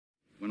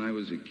When I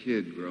was a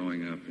kid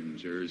growing up in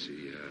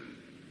Jersey,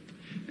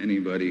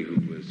 anybody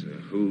who was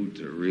a hoot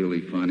or really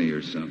funny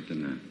or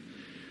something,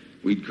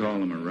 we'd call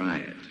him a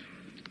riot.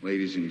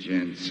 Ladies and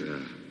gents,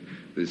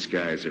 this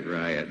guy's a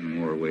riot in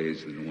more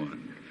ways than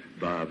one.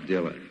 Bob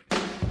Dylan.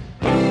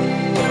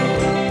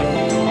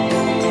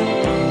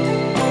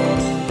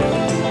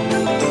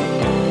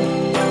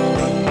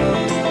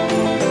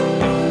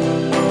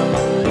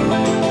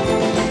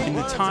 In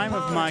the time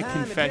of my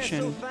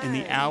confession, in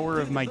the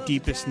hour of my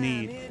deepest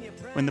need,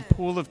 when the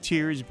pool of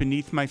tears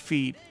beneath my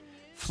feet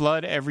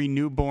flood every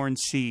newborn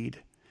seed,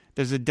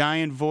 there's a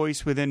dying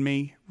voice within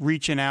me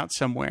reaching out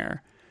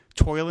somewhere,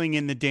 toiling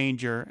in the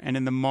danger and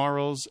in the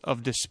morals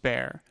of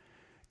despair.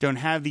 Don't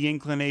have the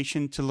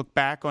inclination to look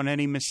back on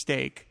any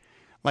mistake.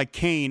 Like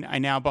Cain, I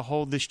now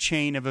behold this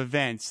chain of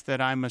events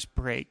that I must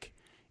break.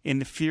 In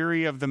the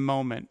fury of the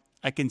moment,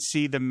 I can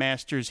see the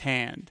Master's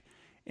hand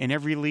in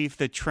every leaf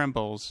that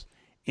trembles,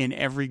 in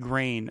every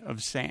grain of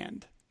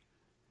sand.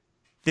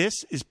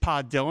 This is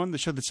Pod Dylan, the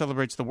show that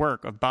celebrates the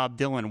work of Bob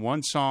Dylan,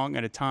 one song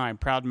at a time,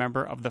 proud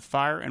member of the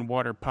Fire and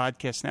Water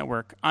Podcast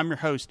Network. I'm your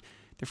host,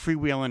 the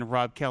freewheeling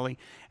Rob Kelly,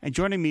 and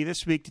joining me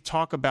this week to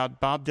talk about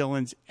Bob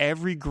Dylan's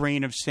Every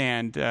Grain of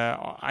Sand,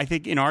 I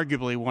think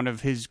inarguably one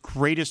of his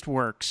greatest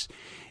works,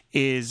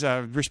 is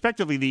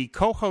respectively the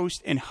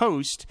co-host and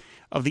host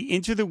of the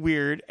Into the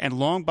Weird and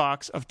Long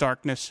Box of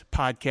Darkness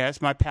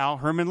podcast, my pal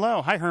Herman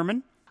Lowe. Hi,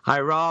 Herman. Hi,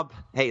 Rob.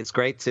 Hey, it's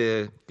great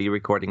to be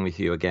recording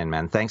with you again,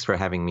 man. Thanks for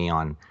having me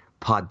on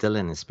Pod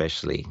Dylan,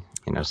 especially,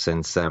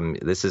 since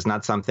this is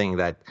not something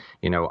that,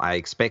 I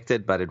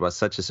expected, but it was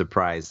such a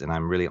surprise, and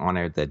I'm really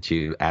honored that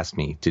you asked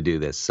me to do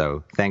this.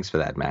 So thanks for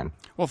that, man.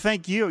 Well,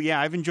 thank you. Yeah,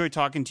 I've enjoyed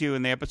talking to you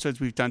in the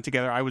episodes we've done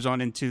together. I was on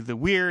Into the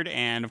Weird,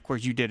 and of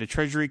course you did a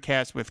Treasury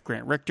cast with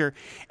Grant Richter.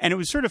 And it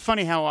was sort of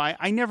funny how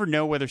I never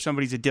know whether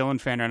somebody's a Dylan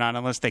fan or not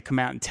unless they come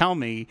out and tell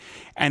me.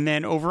 And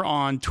then over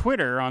on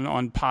Twitter,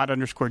 on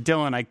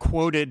pod_Dylan, I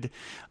quoted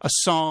a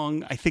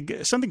song, I think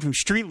something from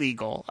Street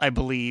Legal, I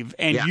believe.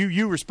 And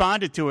you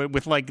responded to it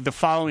with like the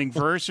following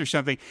verse or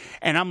something.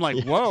 And I'm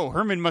like, whoa,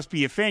 Herman must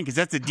be a fan because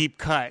that's a deep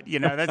cut.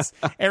 That's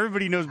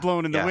everybody knows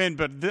Blowing in the Wind,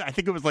 but I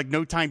think it was like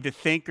No Time to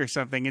Think or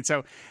something. And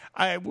so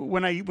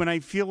when I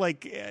feel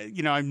like,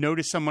 I've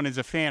noticed someone is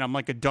a fan, I'm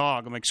like a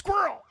dog. I'm like,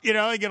 squirrel,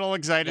 I get all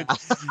excited.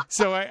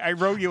 So I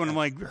wrote you and I'm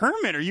like,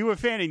 Herman, are you a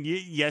fan? And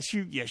yes,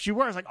 you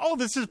were. I was like, oh,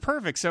 this is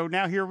perfect. So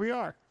now here we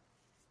are.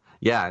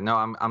 Yeah, no,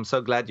 I'm so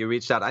glad you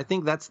reached out. I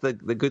think that's the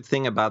good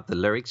thing about the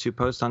lyrics you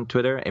post on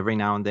Twitter. Every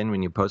now and then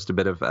when you post a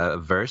bit of a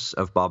verse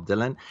of Bob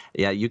Dylan,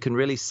 you can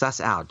really suss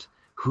out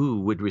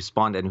who would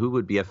respond and who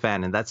would be a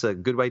fan. And that's a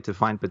good way to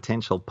find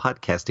potential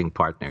podcasting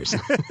partners.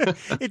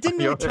 It didn't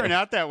really turn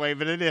out that way,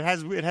 but it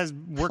has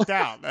worked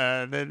out.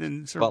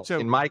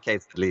 In my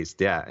case, at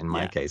least. Yeah, in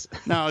my case.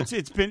 No,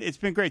 it's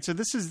been great. So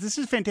this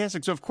is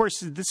fantastic. So of course,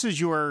 this is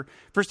your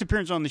first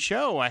appearance on the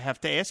show. I have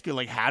to ask you,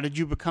 how did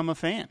you become a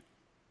fan?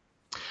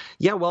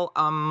 Yeah, well,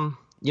 I'm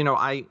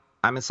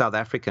a South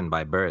African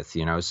by birth,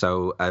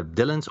 so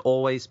Dylan's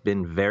always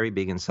been very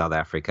big in South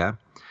Africa,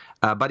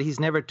 but he's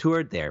never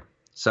toured there.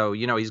 So,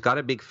 he's got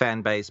a big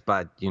fan base,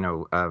 but,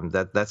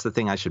 that's the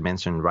thing I should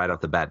mention right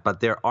off the bat. But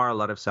there are a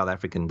lot of South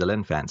African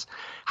Dylan fans.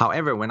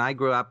 However, when I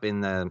grew up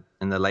in the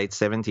late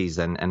 70s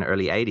and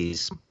early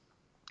 80s,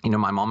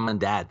 my mom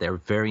and dad, they're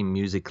very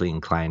musically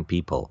inclined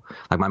people.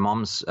 Like my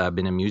mom's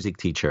been a music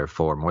teacher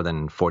for more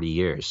than 40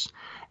 years.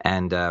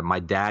 And my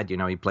dad,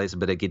 he plays a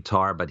bit of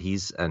guitar, but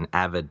he's an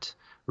avid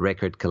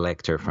record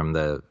collector from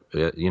the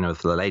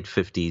late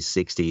 50s,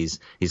 60s.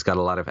 He's got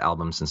a lot of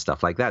albums and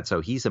stuff like that. So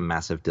he's a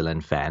massive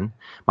Dylan fan.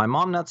 My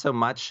mom, not so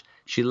much.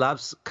 She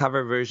loves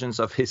cover versions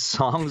of his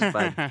songs,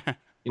 but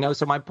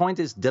so my point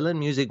is Dylan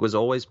music was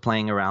always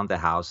playing around the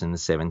house in the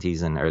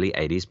 70s and early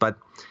 80s. But,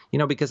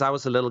 because I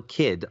was a little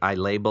kid, I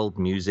labeled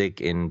music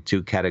in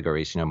two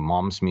categories,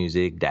 mom's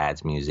music,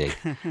 dad's music.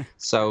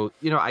 So,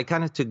 I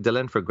kind of took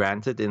Dylan for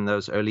granted in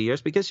those early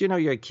years because,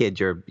 you're a kid,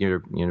 you're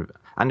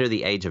under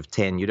the age of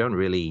 10. You don't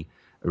really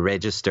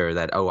register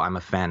that, oh, I'm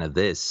a fan of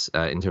this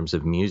in terms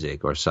of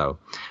music or so.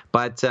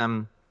 But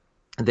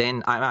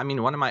then,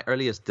 one of my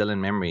earliest Dylan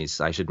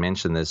memories, I should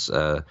mention this,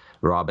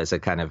 Rob, as a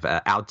kind of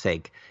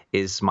outtake,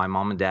 is my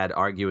mom and dad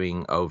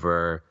arguing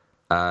over,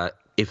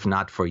 if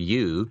not for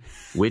you,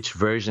 which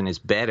version is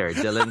better,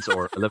 Dylan's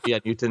or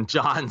Olivia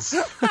Newton-John's?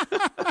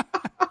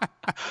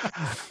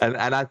 and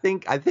I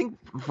think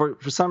for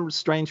some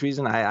strange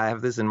reason, I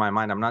have this in my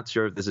mind. I'm not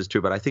sure if this is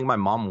true, but I think my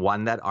mom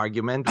won that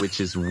argument,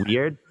 which is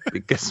weird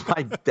because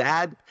my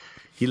dad,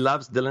 he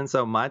loves Dylan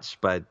so much,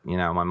 but,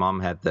 my mom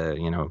had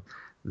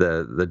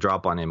the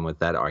drop on him with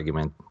that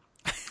argument.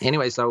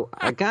 Anyway, so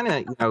I kind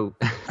of,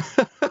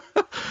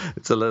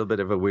 it's a little bit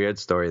of a weird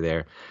story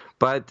there.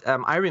 But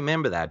I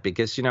remember that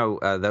because,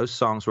 those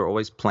songs were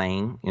always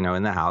playing,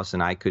 in the house,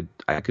 and I could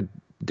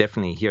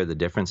definitely hear the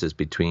differences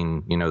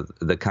between,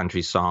 the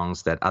country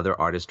songs that other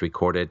artists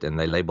recorded, and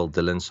they labeled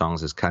Dylan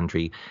songs as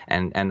country,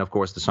 and of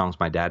course the songs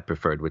my dad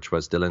preferred, which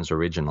was Dylan's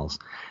originals,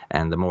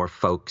 and the more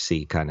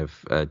folksy kind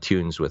of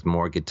tunes with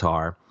more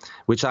guitar,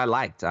 which I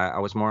liked. I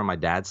was more on my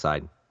dad's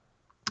side.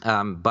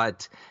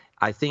 But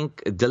I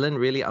think Dylan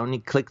really only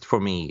clicked for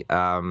me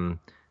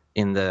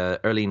in the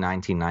early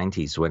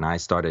 1990s when I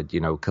started,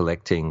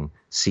 collecting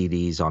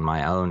CDs on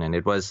my own. And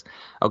it was,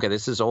 okay,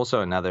 this is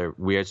also another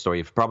weird story.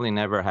 You've probably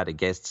never had a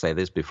guest say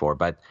this before,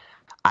 but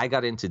I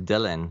got into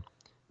Dylan,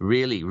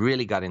 really,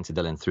 really got into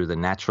Dylan through the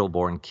Natural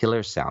Born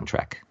Killers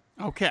soundtrack.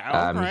 Okay,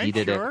 all right, he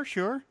did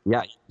sure.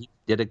 Yeah, he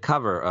did a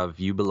cover of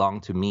You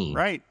Belong to Me.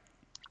 Right.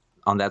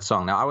 On that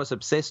song. Now, I was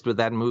obsessed with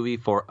that movie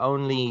for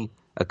only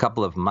a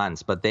couple of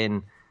months, but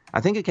then I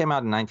think it came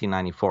out in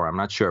 1994. I'm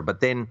not sure. But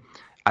then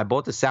I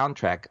bought the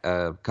soundtrack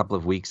a couple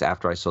of weeks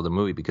after I saw the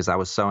movie because I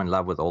was so in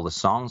love with all the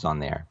songs on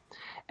there.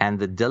 And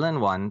the Dylan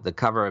one, the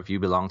cover of You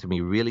Belong to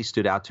Me, really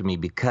stood out to me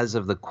because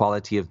of the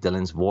quality of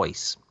Dylan's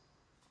voice.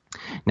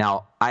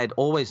 Now, I had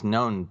always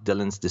known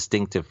Dylan's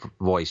distinctive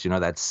voice,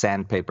 that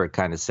sandpaper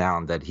kind of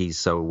sound that he's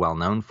so well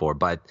known for.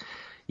 But,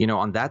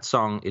 on that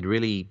song,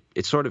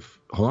 it sort of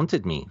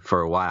haunted me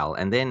for a while.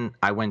 And then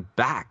I went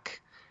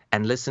back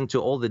and listened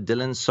to all the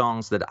Dylan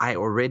songs that I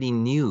already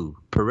knew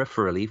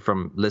peripherally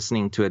from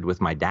listening to it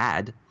with my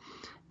dad.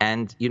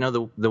 And,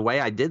 the way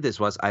I did this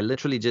was I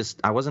literally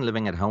I wasn't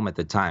living at home at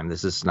the time.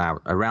 This is now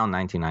around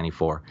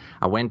 1994.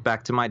 I went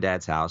back to my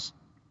dad's house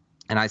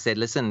and I said,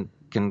 listen,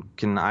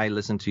 can I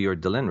listen to your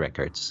Dylan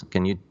records?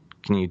 Can you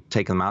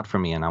take them out for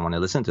me? And I want to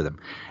listen to them.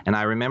 And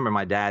I remember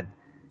my dad,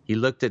 he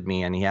looked at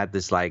me and he had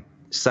this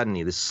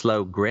suddenly this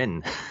slow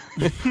grin,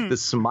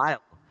 this smile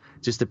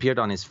just appeared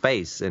on his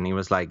face. And he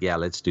was like, yeah,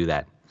 let's do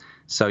that.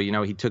 So,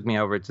 he took me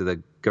over to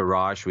the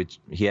garage, which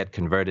he had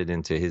converted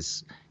into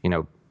his,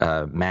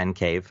 man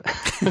cave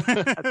at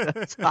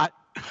that time.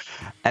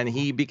 And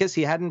because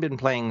he hadn't been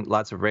playing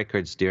lots of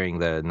records during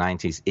the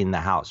 90s in the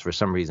house for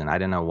some reason. I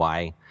don't know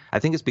why. I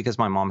think it's because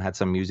my mom had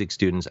some music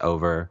students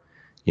over,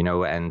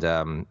 and,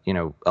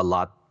 a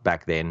lot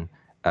back then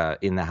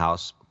in the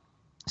house.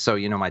 So,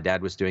 my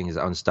dad was doing his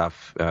own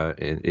stuff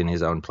in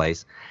his own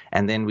place.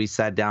 And then we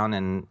sat down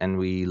and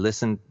we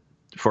listened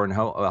for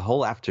a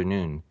whole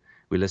afternoon.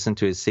 We listened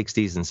to his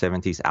 60s and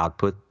 70s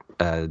output,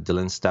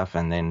 Dylan stuff,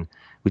 and then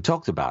we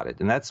talked about it.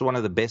 And that's one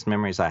of the best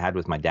memories I had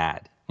with my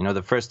dad.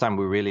 The first time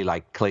we really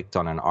clicked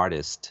on an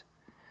artist,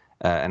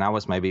 and I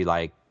was maybe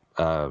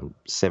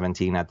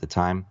 17 at the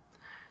time.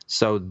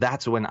 So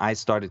that's when I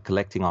started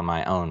collecting on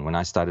my own, when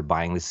I started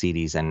buying the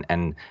CDs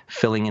and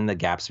filling in the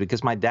gaps,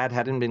 because my dad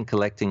hadn't been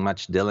collecting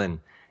much Dylan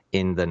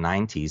in the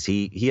 90s.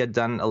 He had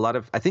done a lot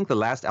of, I think the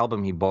last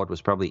album he bought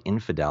was probably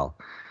Infidel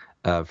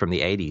from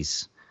the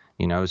 80s,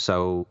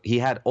 so he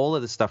had all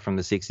of the stuff from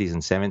the 60s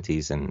and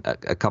 70s and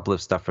a couple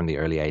of stuff from the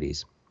early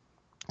 80s.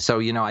 So,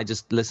 I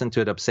just listened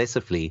to it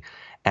obsessively,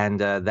 and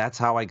that's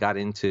how I got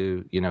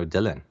into,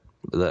 Dylan.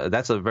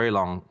 That's a very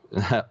long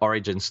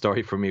origin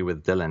story for me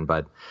with Dylan,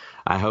 but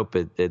I hope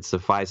it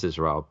suffices,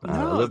 Rob.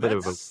 A little bit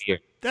of a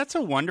weird. That's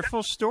a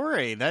wonderful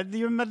story. That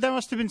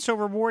must have been so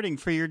rewarding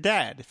for your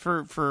dad,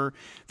 for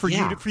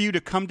you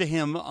to come to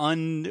him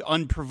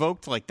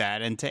unprovoked like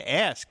that and to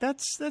ask.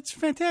 That's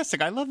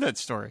fantastic. I love that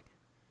story.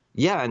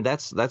 Yeah, and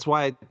that's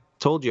why I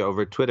told you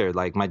over Twitter.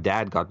 My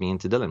dad got me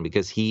into Dylan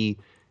because he,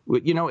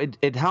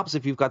 it helps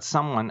if you've got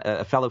someone,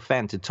 a fellow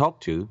fan, to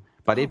talk to.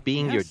 But it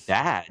being your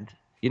dad.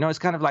 It's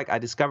kind of like I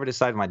discovered a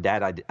side of my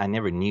dad I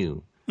never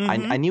knew.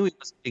 Mm-hmm. I knew he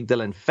was a big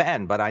Dylan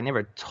fan, but I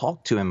never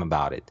talked to him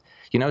about it.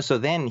 So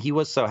then he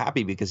was so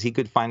happy because he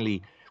could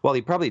finally, well,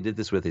 he probably did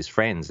this with his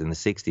friends in the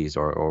 60s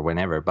or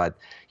whenever. But,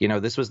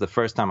 this was the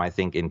first time, I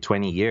think, in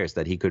 20 years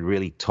that he could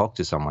really talk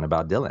to someone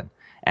about Dylan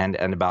and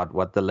about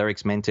what the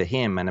lyrics meant to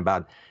him and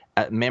about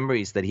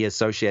memories that he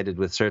associated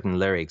with certain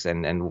lyrics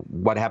and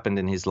what happened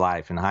in his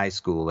life in high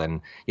school.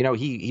 And,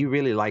 he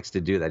really likes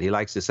to do that. He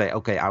likes to say,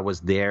 okay, I was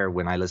there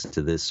when I listened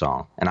to this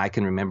song, and I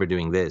can remember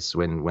doing this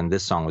when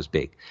this song was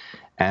big.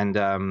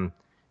 And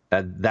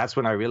that's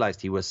when I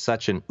realized he was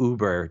such an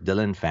uber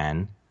Dylan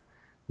fan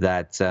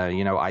that,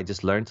 I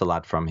just learned a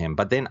lot from him.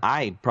 But then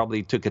I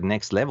probably took it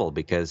next level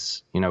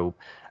because,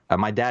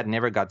 my dad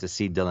never got to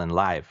see Dylan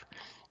live.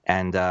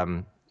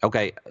 And,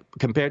 okay,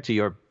 compared to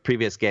your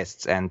previous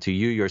guests and to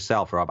you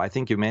yourself, Rob, I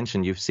think you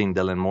mentioned you've seen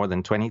Dylan more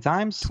than 20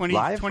 times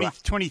live?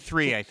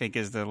 23, I think,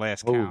 is the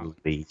last count.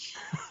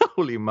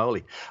 Holy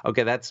moly.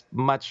 Okay, that's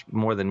much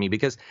more than me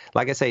because,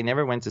 like I say, I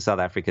never went to South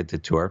Africa to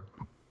tour.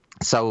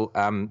 So,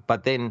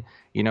 but then,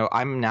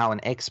 I'm now an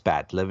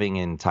expat living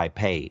in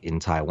Taipei in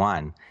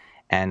Taiwan,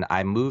 and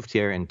I moved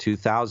here in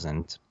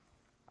 2000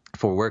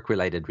 for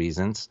work-related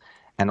reasons,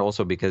 and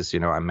also because,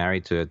 I'm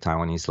married to a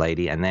Taiwanese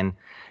lady. And then,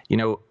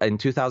 in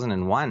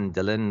 2001,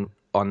 Dylan,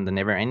 on the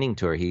Never Ending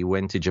Tour, he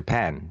went to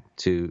Japan,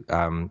 to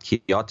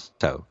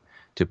Kyoto,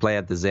 to play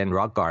at the Zen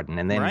Rock Garden.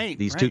 And then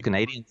two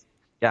Canadians,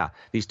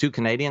 these two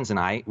Canadians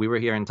and we were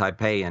here in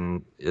Taipei,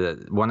 and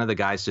one of the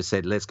guys just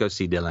said, let's go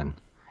see Dylan.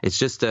 It's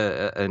just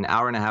an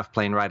hour and a half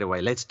plane ride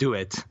away. Let's do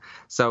it.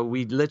 So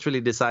we literally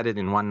decided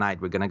in one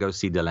night we're going to go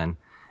see Dylan.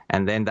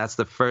 And then that's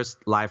the first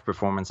live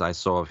performance I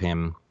saw of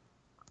him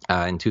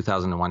in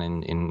 2001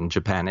 in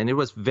Japan. And it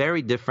was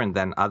very different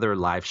than other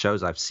live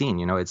shows I've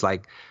seen. It's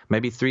like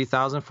maybe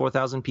 3,000,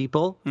 4,000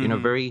 people,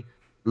 very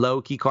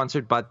low-key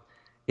concert. But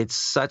it's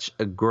such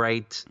a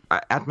great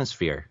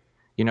atmosphere.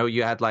 You know,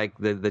 you had like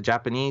the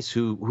Japanese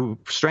who,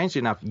 strangely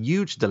enough,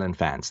 huge Dylan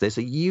fans. There's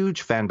a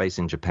huge fan base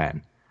in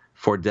Japan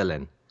for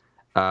Dylan.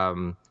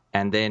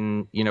 And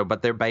then, you know,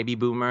 but they're baby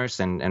boomers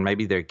and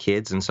maybe they're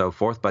kids and so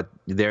forth, but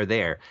they're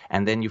there.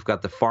 And then you've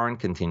got the foreign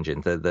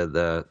contingent,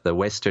 the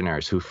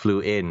Westerners who flew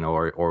in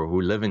or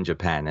who live in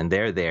Japan, and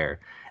they're there.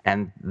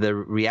 And the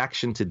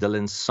reaction to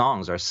Dylan's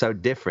songs are so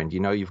different. You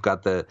know, you've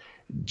got the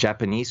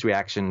Japanese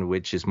reaction,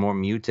 which is more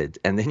muted.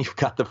 And then you've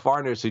got the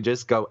foreigners who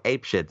just go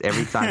apeshit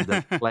every time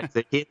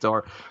the hit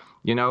or,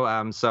 you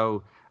know,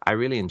 so I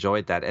really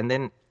enjoyed that. And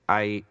then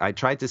I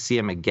tried to see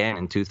him again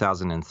in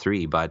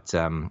 2003, but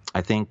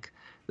I think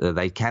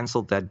they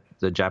canceled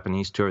the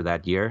Japanese tour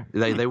that year.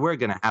 They were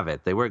going to have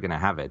it.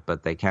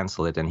 But they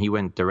canceled it, and he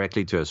went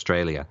directly to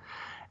Australia.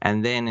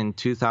 And then in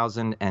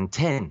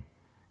 2010,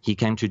 he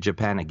came to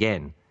Japan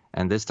again,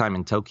 and this time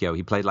in Tokyo.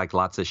 He played like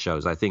lots of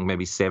shows. I think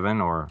maybe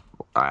 7 or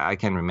I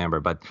can't remember,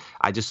 but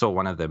I just saw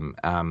one of them.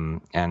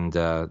 And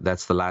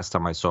that's the last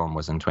time I saw him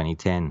was in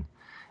 2010.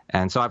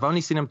 And so I've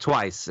only seen him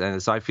twice.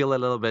 So I feel a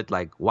little bit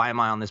like, why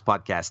am I on this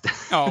podcast?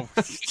 Oh,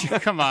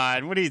 come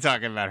on. What are you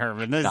talking about,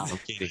 Herman? No, I'm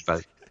kidding,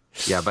 but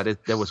yeah, but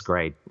it was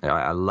great.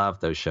 I love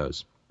those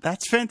shows.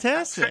 That's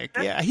fantastic.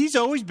 Yeah, he's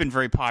always been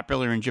very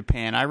popular in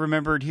Japan. I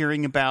remembered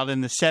hearing about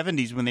in the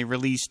 70s when they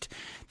released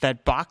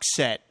that box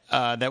set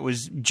that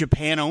was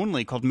Japan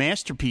only called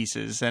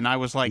Masterpieces. And I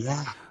was like,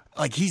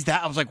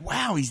 I was like,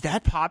 wow, he's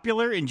that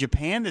popular in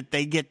Japan that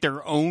they get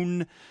their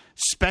own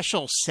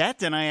special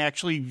set. And I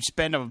actually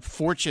spent a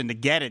fortune to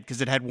get it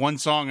because it had one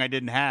song I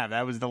didn't have.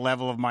 That was the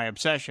level of my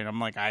obsession. I'm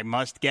like, I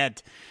must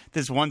get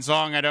this one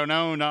song I don't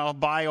own. I'll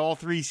buy all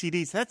 3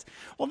 CDs.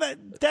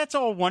 That's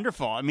all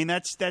wonderful. I mean,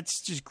 that's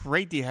just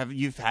great that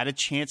you've had a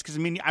chance. Because I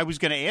mean, I was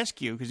going to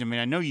ask you because I mean,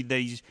 I know that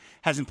he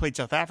hasn't played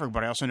South Africa,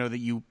 but I also know that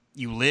you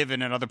live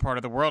in another part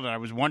of the world, and I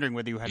was wondering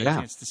whether you had a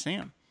chance to see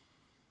him.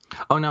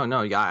 Oh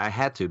no, yeah, I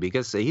had to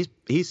because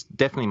he's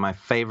definitely my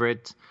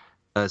favorite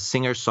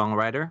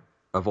singer-songwriter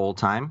of all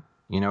time,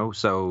 you know,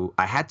 so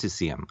I had to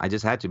see him. I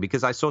just had to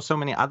because I saw so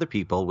many other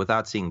people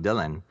without seeing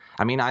Dylan.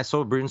 I mean, I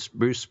saw Bruce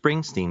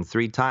Springsteen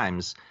 3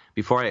 times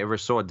before I ever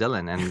saw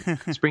Dylan, and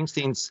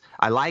Springsteen's,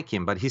 I like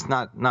him, but he's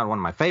not one of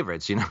my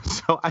favorites, you know,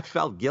 so I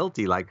felt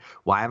guilty, like,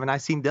 why haven't I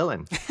seen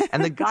Dylan?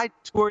 And the guy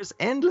tours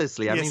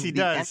endlessly. I mean, he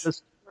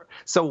does.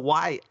 So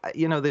why,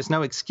 you know, there's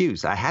no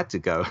excuse. I had to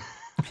go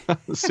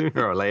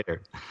sooner or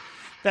later.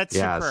 That's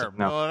superb.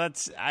 No. Well,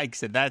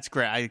 that's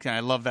great. I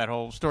love that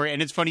whole story.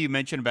 And it's funny you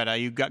mentioned about how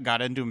you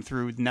got into him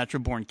through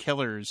Natural Born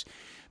Killers,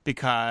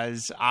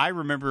 because I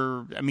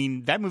remember, I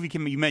mean, that movie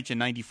you mentioned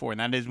 94, and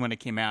that is when it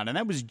came out, and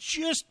that was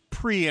just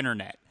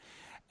pre-internet.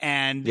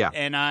 And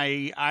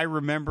I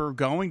remember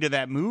going to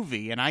that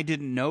movie, and I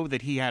didn't know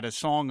that he had a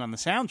song on the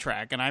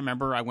soundtrack. And I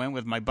remember I went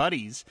with my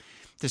buddies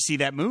to see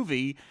that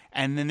movie,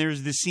 and then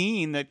there's the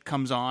scene that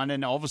comes on,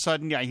 and all of a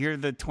sudden I hear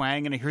the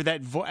twang, and I hear that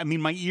voice. I mean,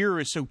 my ear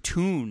is so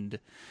tuned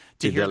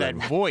to hear that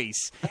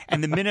voice,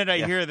 and the minute I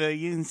hear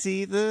you can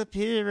see the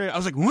pyramid, I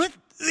was like, what?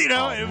 You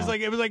know, it was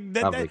like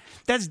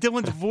that's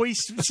Dylan's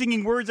voice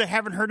singing words I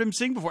haven't heard him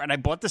sing before, and I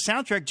bought the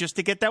soundtrack just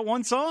to get that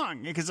one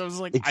song because I was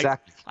like,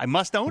 I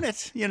must own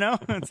it. You know,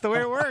 that's the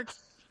way it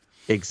works.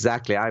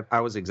 Exactly. I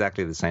was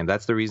exactly the same.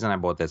 That's the reason I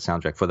bought that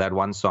soundtrack, for that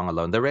one song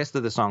alone. The rest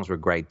of the songs were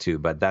great too,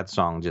 but that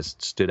song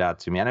just stood out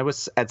to me. And it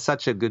was at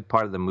such a good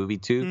part of the movie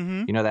too.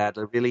 Mm-hmm. You know, that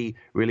really,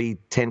 really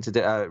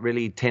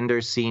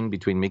tender scene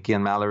between Mickey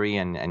and Mallory,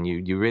 and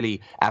you really,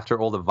 after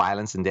all the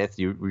violence and death,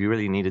 you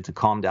really needed to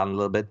calm down a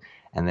little bit.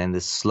 And then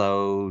the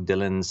slow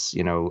Dylan's,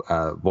 you know,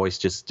 voice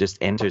just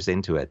enters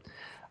into it.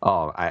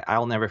 Oh,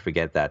 I'll never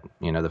forget that,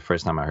 you know, the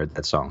first time I heard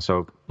that song.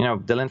 So, you know,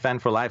 Dylan fan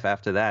for life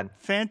after that.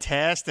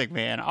 Fantastic,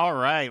 man. All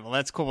right. Well,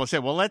 that's cool.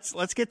 Well,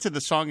 let's get to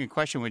the song in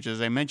question, which, as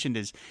I mentioned,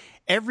 is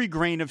Every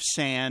Grain of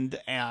Sand.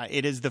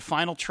 It is the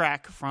final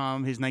track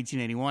from his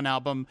 1981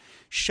 album,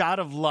 Shot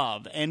of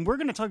Love. And we're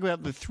going to talk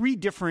about there's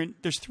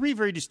 3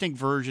 very distinct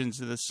versions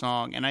of this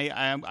song. And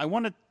I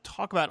want to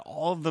talk about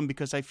all of them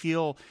because I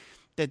feel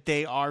that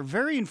they are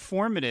very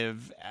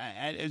informative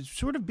at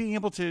sort of being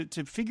able to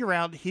figure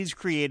out his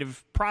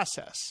creative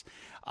process.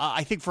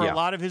 I think for a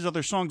lot of his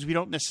other songs, we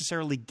don't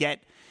necessarily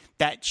get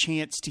that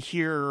chance to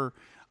hear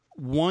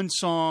one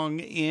song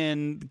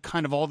in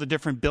kind of all the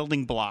different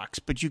building blocks,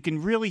 but you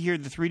can really hear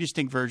the 3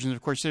 distinct versions.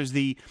 Of course, there's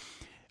the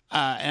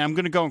and I'm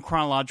going to go in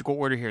chronological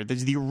order here.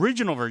 There's the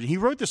original version. He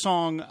wrote the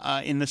song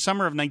in the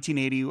summer of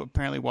 1980,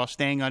 apparently while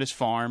staying on his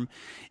farm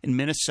in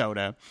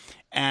Minnesota.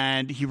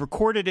 And he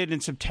recorded it in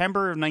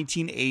September of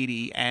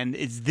 1980. And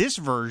it's this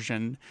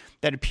version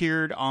that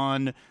appeared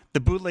on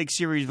the Bootleg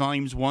Series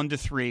Volumes 1 to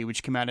 3,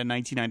 which came out in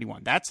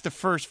 1991. That's the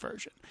first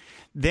version.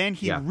 Then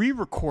he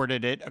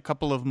re-recorded it a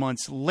couple of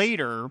months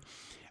later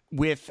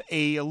with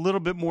a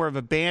little bit more of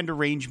a band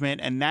arrangement,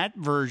 and that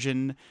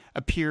version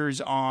appears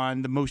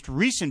on the most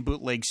recent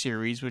bootleg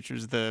series, which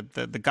was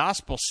the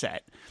gospel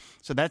set.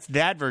 So that's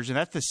that version.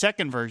 That's the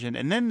second version.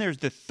 And then there's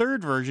the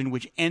third version,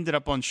 which ended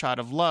up on Shot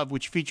of Love,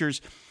 which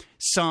features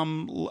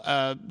some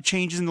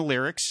changes in the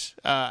lyrics.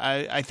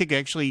 I think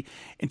actually,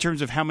 in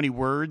terms of how many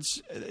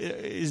words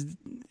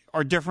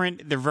are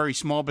different, they're very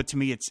small, but to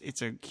me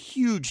it's a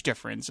huge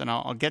difference, and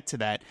I'll get to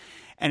that.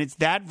 And it's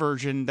that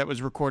version that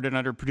was recorded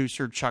under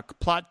producer Chuck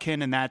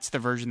Plotkin, and that's the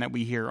version that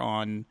we hear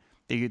on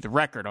the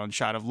record on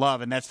Shot of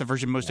Love, and that's the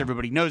version most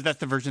everybody knows. That's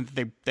the version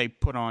that they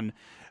put on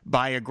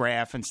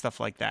Biograph and stuff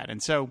like that.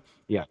 And so,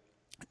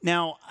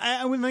 now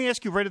let me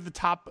ask you right at the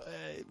top,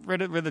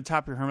 right at the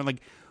top here, Herman,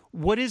 like,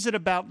 what is it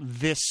about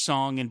this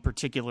song in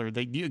particular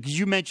that because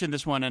you mentioned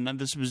this one, and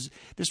this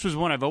was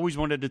one I've always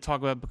wanted to talk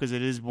about because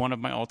it is one of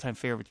my all-time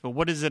favorites. But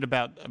what is it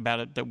about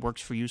it that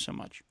works for you so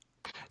much?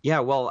 Yeah,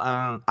 well,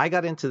 I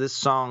got into this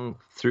song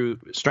through,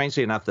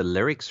 strangely enough, the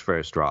lyrics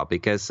first, Rob,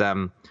 because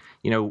there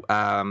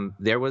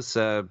was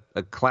a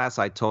class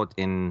I taught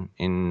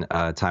in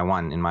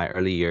Taiwan in my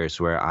early years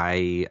where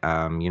I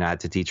had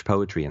to teach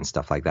poetry and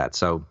stuff like that.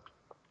 So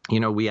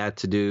we had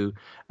to do,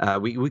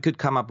 we could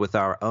come up with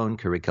our own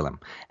curriculum.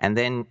 And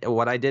then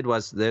what I did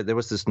was there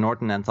was this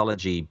Norton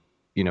Anthology,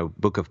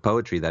 book of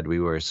poetry that we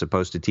were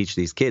supposed to teach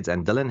these kids.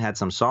 And Dylan had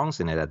some songs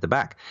in it at the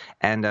back.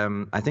 And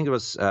I think it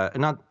was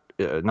not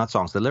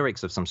songs, the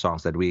lyrics of some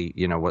songs that we,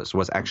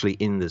 was actually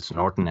in this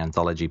Norton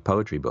Anthology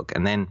poetry book.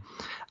 And then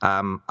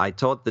I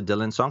taught the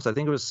Dylan songs. I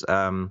think it was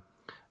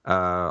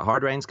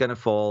Hard Rain's Gonna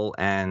Fall,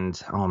 and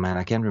oh man,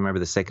 I can't remember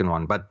the second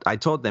one, but I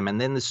taught them,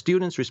 and then the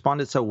students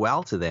responded so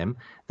well to them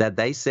that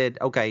they said,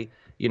 okay,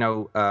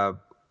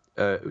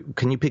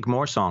 can you pick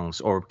more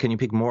songs, or can you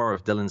pick more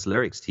of Dylan's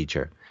lyrics,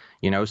 teacher?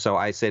 So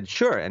I said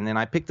sure, and then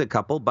I picked a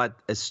couple, but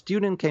a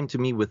student came to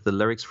me with the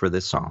lyrics for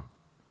this song.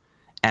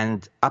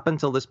 And up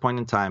until this point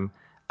in time,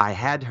 I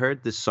had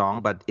heard this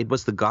song, but it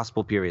was the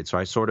gospel period, so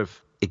I sort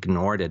of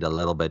ignored it a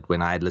little bit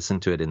when I had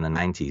listened to it in the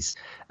 90s.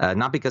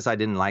 Not because I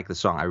didn't like the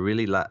song. I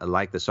really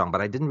liked the song, but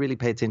I didn't really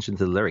pay attention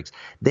to the lyrics.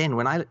 Then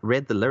when I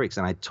read the lyrics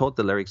and I taught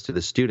the lyrics to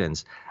the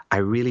students, I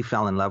really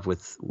fell in love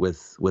with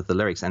the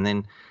lyrics. And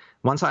then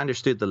once I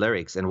understood the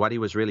lyrics and what he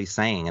was really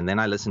saying, and then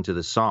I listened to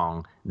the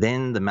song,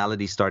 then the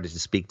melody started to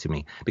speak to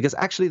me. Because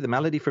actually the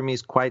melody for me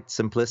is quite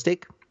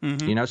simplistic,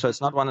 so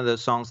it's not one of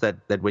those songs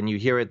that when you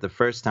hear it the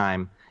first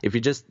time, if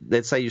you just,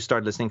 let's say you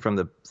start listening from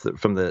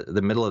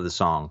the middle of the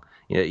song,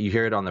 you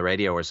hear it on the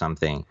radio or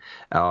something,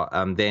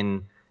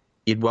 then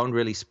it won't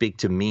really speak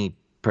to me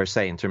per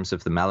se in terms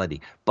of the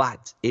melody.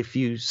 But if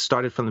you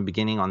started from the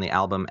beginning on the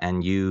album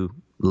and you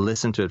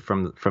listen to it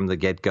from the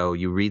get-go,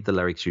 you read the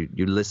lyrics, you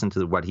listen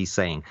to what he's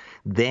saying,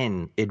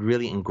 then it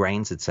really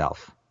ingrains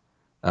itself.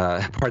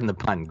 Pardon the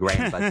pun,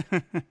 grain,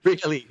 but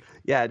really,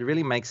 it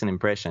really makes an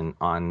impression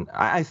on,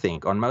 I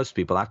think, on most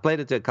people. I've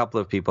played it to a couple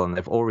of people, and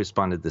they've all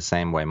responded the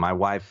same way. My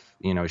wife,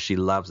 she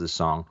loves the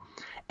song,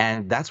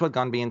 and that's what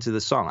got me into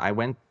the song. I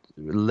went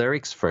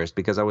lyrics first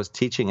because I was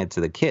teaching it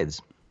to the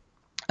kids,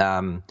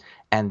 and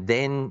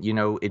then,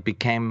 it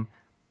became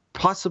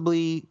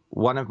possibly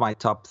one of my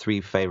top 3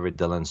 favorite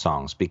Dylan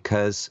songs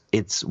because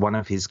it's one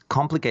of his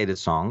complicated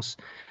songs.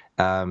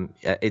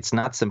 It's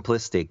not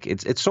simplistic.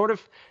 It's sort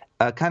of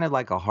kind of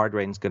like a Hard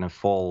Rain's Gonna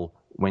Fall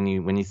when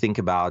you think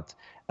about,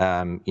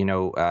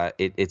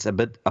 it's a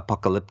bit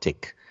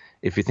apocalyptic.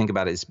 If you think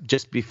about it, it's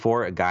just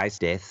before a guy's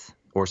death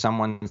or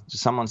someone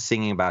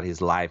singing about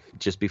his life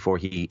just before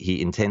he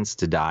intends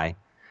to die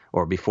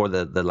or before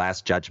the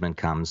last judgment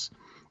comes.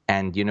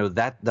 And,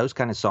 those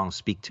kind of songs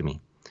speak to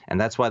me. And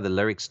that's why the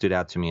lyrics stood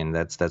out to me, and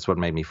that's what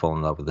made me fall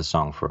in love with the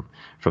song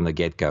from the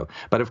get-go.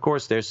 But of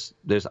course, there's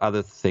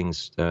other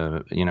things,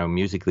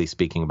 musically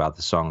speaking, about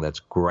the song that's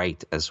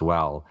great as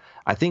well.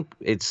 I think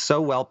it's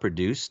so well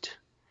produced,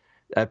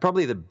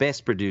 probably the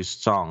best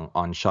produced song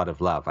on Shot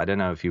of Love. I don't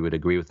know if you would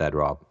agree with that,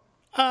 Rob.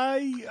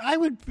 I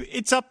would.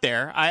 It's up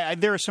there.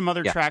 There are some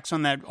other tracks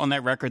on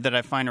that record that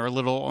I find are a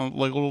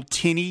little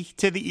tinny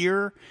to the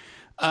ear.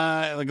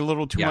 Like a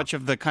little too much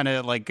of the kind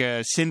of like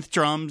synth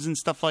drums and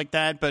stuff like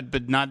that,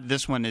 but not,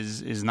 this one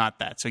is not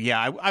that. So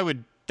yeah, I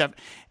would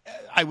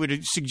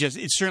suggest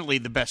it's certainly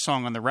the best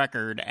song on the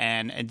record,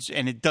 and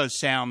it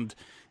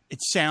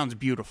sounds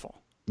beautiful.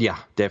 Yeah,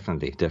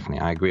 definitely.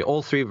 I agree.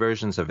 All 3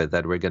 versions of it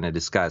that we're going to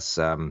discuss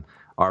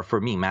are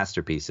for me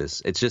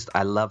masterpieces. It's just,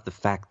 I love the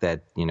fact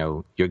that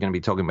you're going to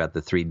be talking about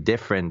the 3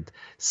 different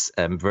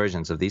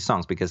versions of these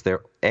songs because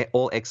they're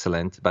all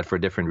excellent, but for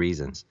different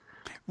reasons.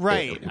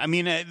 Right. I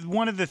mean,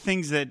 one of the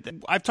things that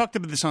I've talked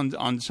about this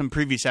on some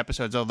previous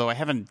episodes, although I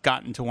haven't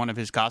gotten to one of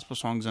his gospel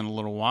songs in a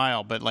little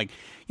while. But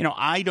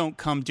I don't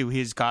come to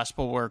his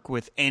gospel work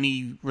with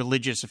any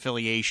religious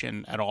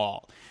affiliation at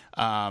all,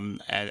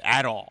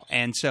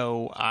 And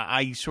so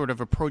I sort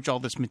of approach all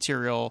this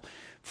material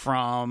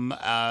from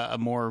a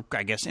more,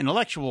 I guess,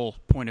 intellectual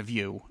point of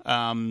view.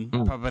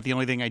 Probably the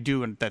only thing I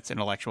do that's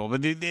intellectual,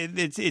 but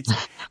it's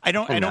I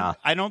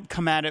don't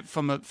come at it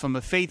from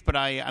a faith, but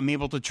I'm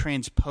able to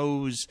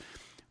transpose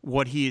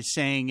what he is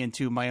saying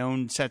into my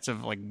own sets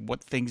of like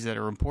what things that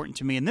are important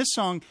to me. And this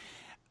song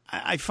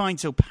I find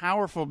so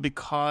powerful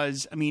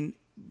because, I mean,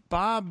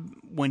 Bob,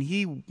 when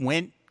he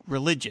went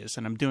religious,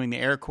 and I'm doing the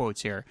air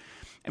quotes here,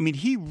 I mean,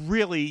 he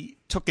really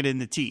took it in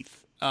the teeth.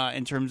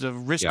 In terms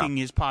of risking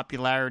his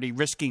popularity,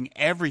 risking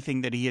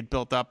everything that he had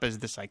built up as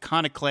this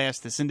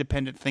iconoclast, this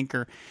independent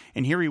thinker.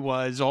 And here he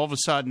was all of a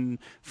sudden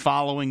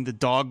following the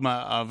dogma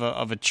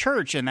of a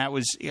church. And that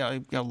was,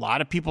 a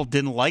lot of people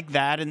didn't like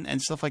that and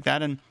stuff like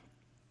that.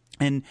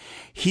 And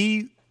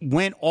he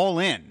went all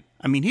in.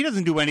 I mean, he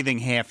doesn't do anything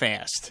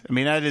half-assed. I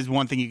mean, that is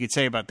one thing you could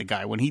say about the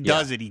guy. When he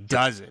does it, he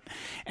does it.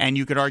 And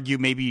you could argue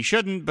maybe he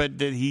shouldn't, but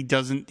he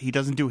doesn't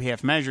do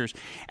half measures.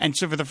 And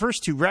so for the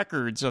first two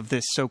records of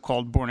this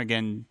so-called Born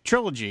Again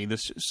trilogy, the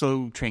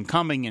Slow Train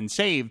Coming and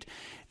Saved,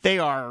 they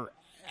are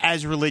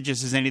as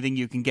religious as anything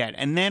you can get.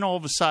 And then all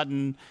of a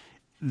sudden,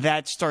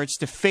 that starts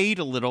to fade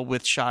a little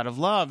with Shot of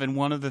Love. And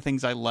one of the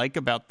things I like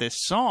about this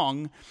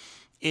song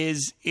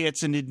is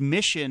it's an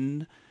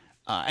admission.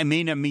 It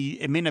may not be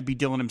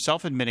Dylan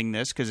himself admitting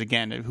this, because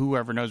again,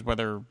 whoever knows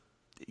whether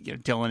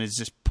Dylan is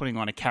just putting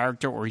on a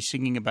character or he's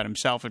singing about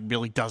himself, it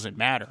really doesn't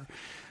matter.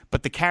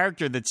 But the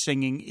character that's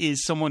singing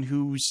is someone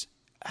who's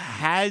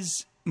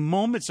has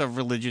moments of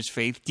religious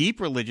faith, deep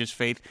religious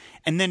faith,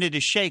 and then it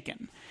is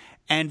shaken.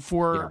 And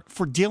for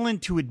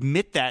Dylan to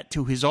admit that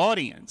to his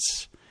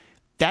audience,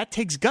 that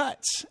takes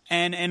guts.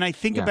 And I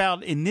think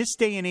about in this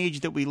day and age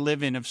that we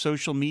live in of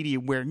social media,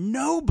 where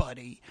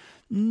nobody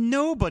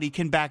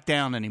can back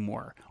down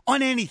anymore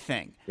on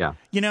anything. Yeah.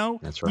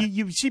 That's right.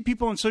 You see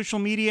people on social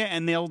media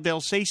and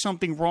they'll say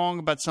something wrong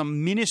about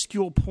some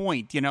minuscule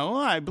point.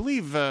 I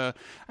believe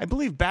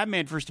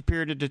Batman first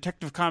appeared in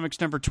Detective Comics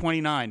number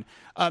 29.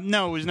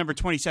 No, it was number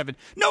 27.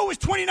 No, it was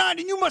 29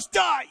 and you must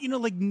die.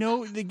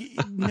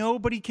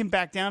 Nobody can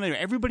back down.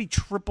 Everybody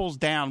triples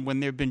down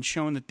when they've been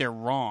shown that they're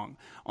wrong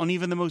on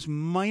even the most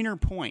minor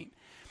point.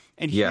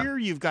 And here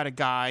you've got a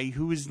guy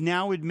who is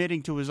now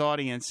admitting to his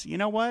audience, you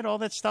know what, all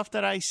that stuff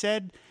that I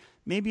said,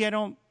 maybe I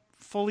don't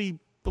fully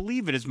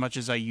believe it as much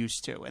as I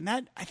used to. And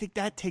I think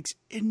that takes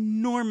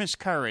enormous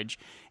courage.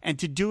 And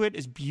to do it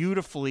as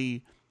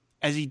beautifully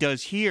as he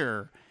does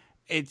here,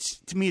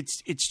 to me,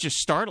 it's just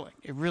startling.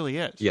 It really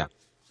is. Yeah.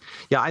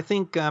 Yeah, I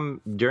think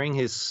during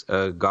his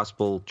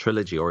gospel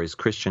trilogy or his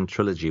Christian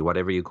trilogy,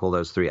 whatever you call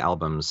those three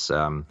albums,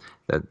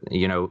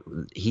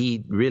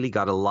 he really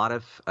got a lot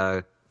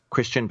of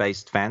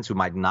Christian-based fans who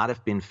might not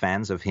have been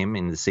fans of him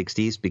in the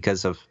 60s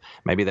because of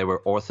maybe they were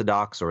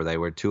Orthodox or they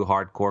were too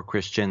hardcore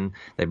Christian.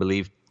 They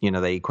believed,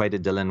 they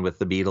equated Dylan with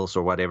the Beatles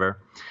or whatever.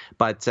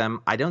 But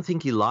I don't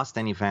think he lost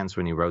any fans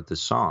when he wrote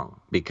this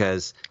song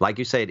because, like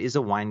you say, it is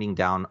a winding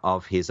down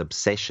of his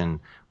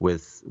obsession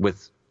with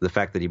the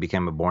fact that he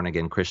became a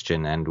born-again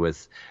Christian. And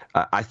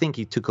I think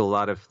he took a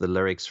lot of the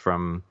lyrics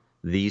from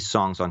these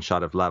songs on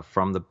Shot of Love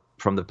from the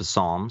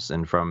Psalms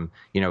and from,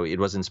 it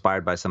was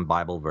inspired by some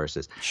Bible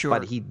verses. Sure.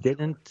 But he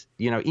didn't,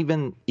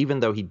 even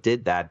though he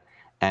did that,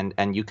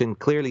 and you can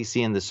clearly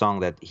see in the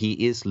song that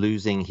he is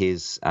losing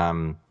his,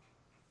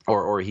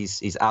 or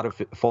he's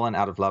fallen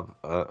out of love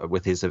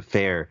with his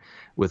affair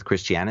with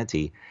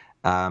Christianity.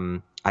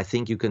 I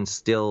think you can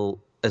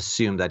still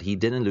assume that he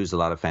didn't lose a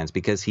lot of fans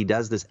because he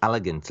does this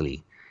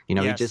elegantly.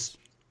 He just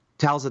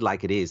tells it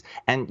like it is.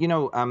 And,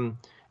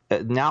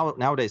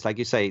 nowadays, like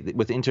you say,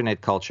 with internet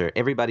culture,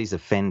 everybody's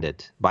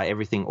offended by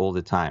everything all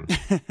the time.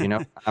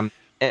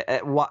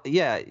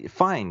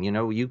 Fine.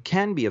 You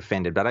can be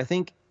offended, but I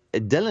think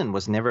Dylan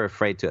was never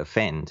afraid to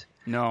offend.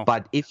 No.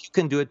 But if you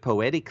can do it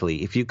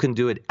poetically, if you can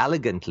do it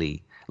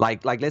elegantly,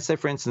 like let's say,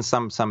 for instance,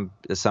 some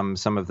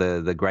of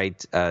the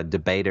great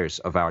debaters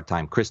of our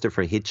time,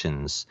 Christopher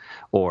Hitchens,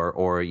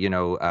 or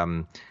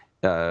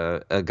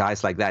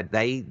guys like that,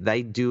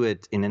 they do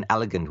it in an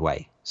elegant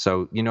way.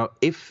 So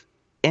if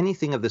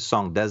anything of the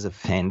song does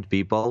offend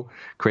people,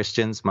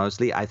 Christians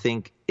mostly, I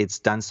think it's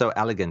done so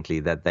elegantly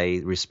that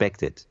they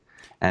respect it.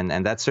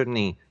 And that's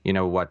certainly,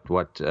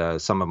 what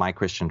some of my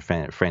Christian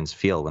friends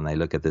feel when they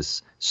look at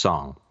this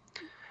song.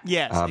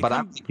 Yes. But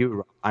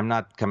I'm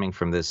not coming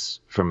from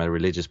this from a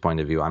religious point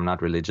of view. I'm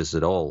not religious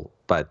at all.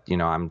 But,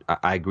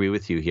 I agree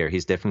with you here.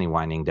 He's definitely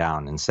winding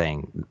down and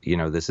saying,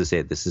 this is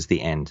it. This is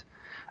the end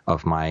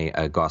of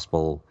my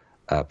gospel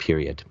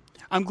period.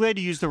 I'm glad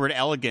you used the word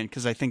elegant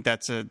because I think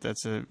that's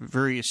a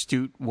very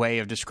astute way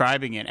of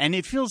describing it. And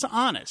it feels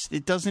honest.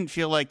 It doesn't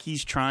feel like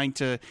he's trying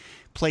to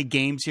play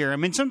games here. I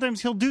mean,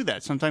 sometimes he'll do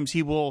that. Sometimes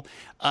he will.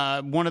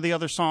 One of the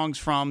other songs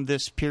from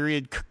this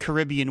period,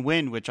 Caribbean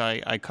Wind, which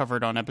I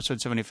covered on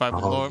episode 75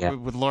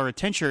 with Laura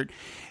Tinchert.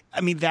 I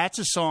mean, that's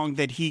a song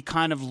that he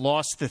kind of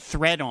lost the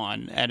thread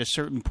on at a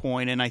certain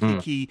point, and I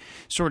think he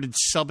started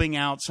subbing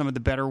out some of the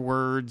better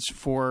words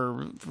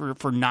for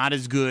not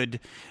as good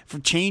for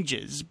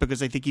changes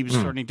because I think he was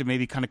starting to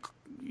maybe kind of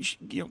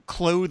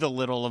clothe a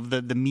little of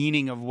the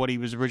meaning of what he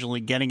was originally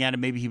getting at,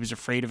 and maybe he was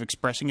afraid of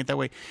expressing it that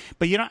way.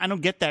 But I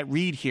don't get that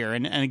read here.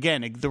 And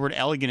again, the word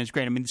elegant is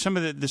great. I mean, some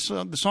of the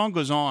song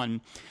goes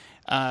on.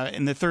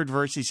 In the third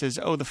verse, he says,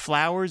 "Oh, the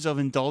flowers of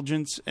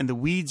indulgence and the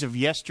weeds of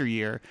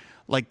yesteryear,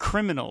 like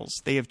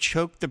criminals, they have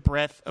choked the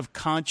breath of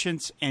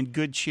conscience and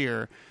good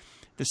cheer.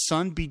 The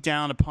sun beat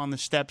down upon the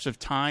steps of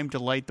time to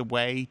light the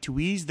way, to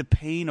ease the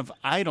pain of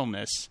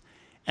idleness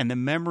and the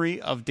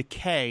memory of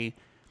decay.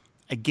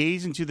 I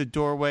gaze into the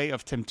doorway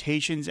of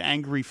temptation's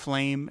angry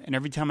flame, and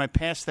every time I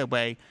pass that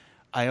way,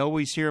 I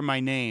always hear my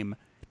name.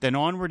 Then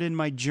onward in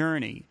my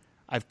journey,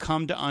 I've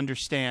come to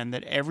understand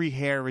that every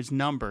hair is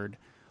numbered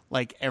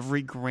like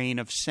every grain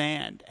of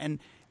sand." And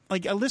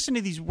like I listen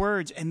to these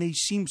words, and they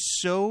seem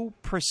so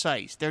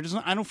precise.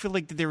 I don't feel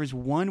like that there is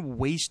one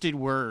wasted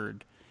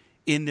word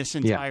in this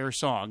entire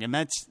song, and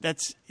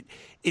that's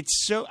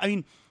it's so. I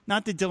mean,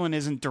 not that Dylan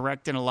isn't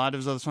direct in a lot of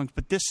his other songs,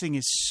 but this thing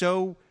is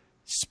so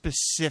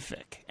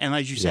specific and,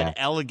 as you said,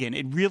 elegant.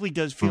 It really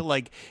does feel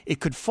like it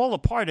could fall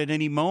apart at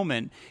any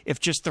moment if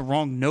just the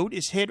wrong note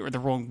is hit or the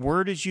wrong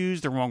word is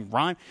used, the wrong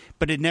rhyme,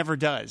 but it never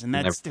does. And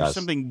there's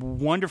something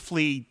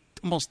wonderfully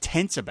almost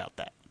tense about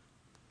that.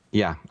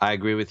 Yeah, I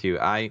agree with you.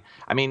 I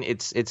mean,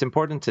 it's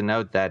important to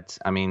note that,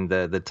 I mean,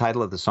 the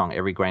title of the song,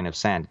 Every Grain of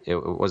Sand, it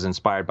was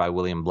inspired by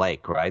William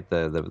Blake, right?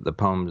 The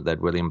poem that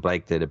William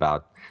Blake did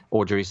about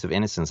Orgies of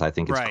Innocence, I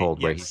think it's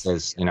called, where he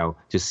says,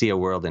 to see a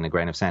world in a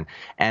grain of sand.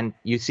 And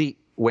you see,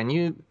 when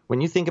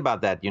you think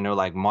about that,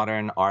 like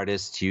modern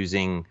artists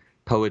using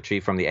poetry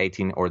from the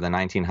 18 or the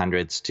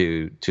 1900s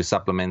to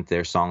supplement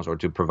their songs or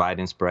to provide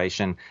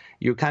inspiration,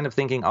 you're kind of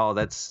thinking, oh,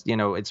 that's,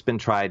 it's been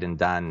tried and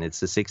done.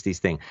 It's a 60s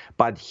thing.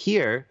 But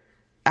here,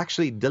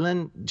 actually,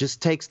 Dylan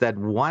just takes that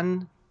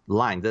one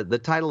line, the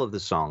title of the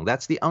song.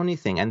 That's the only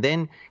thing. And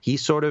then he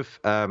sort of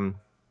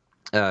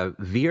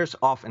veers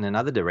off in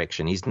another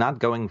direction. He's not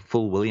going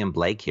full William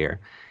Blake here.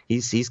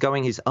 He's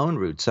going his own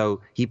route.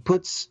 So he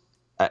puts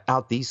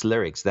out these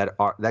lyrics that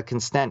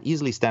can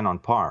easily stand on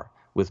par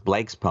with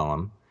Blake's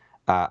poem.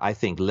 I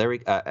think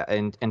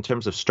in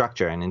terms of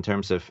structure and in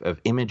terms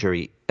of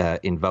imagery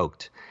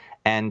invoked.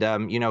 And,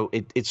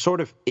 it's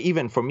sort of,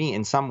 even for me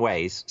in some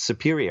ways,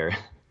 superior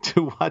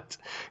to what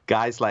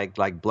guys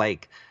like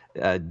Blake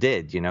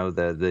did,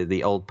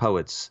 the old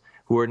poets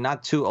who are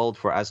not too old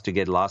for us to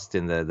get lost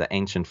in the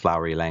ancient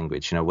flowery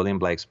language. William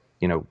Blake's,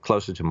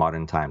 closer to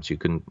modern times. You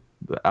can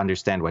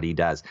understand what he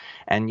does.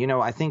 And,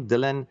 I think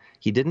Dylan,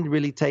 he didn't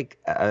really take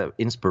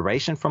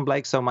inspiration from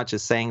Blake so much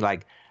as saying,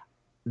 like,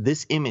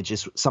 this image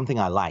is something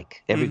I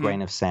like, every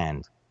grain of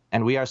sand.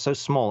 And we are so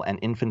small and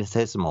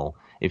infinitesimal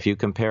if you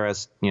compare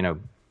us,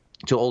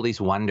 to all these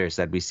wonders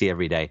that we see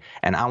every day.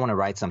 And I want to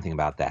write something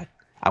about that.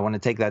 I want to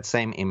take that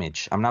same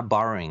image. I'm not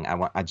borrowing.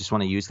 I just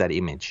want to use that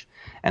image.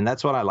 And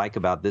that's what I like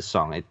about this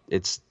song.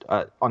 It's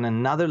on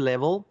another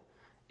level,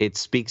 it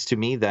speaks to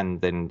me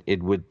than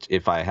it would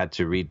if I had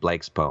to read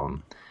Blake's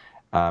poem.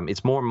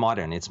 It's more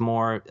modern. It's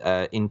more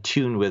in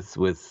tune with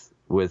the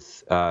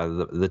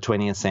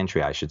 20th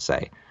century, I should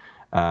say,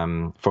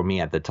 for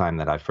me at the time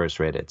that I first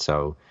read it.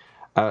 So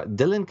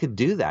Dylan could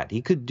do that.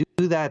 He could do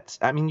that.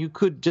 I mean, you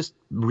could just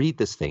read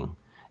this thing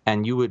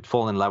and you would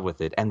fall in love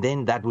with it. And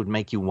then that would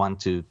make you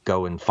want to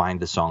go and find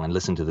the song and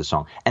listen to the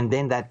song. And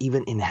then that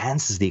even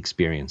enhances the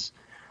experience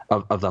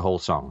of the whole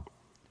song.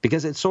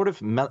 Because it's sort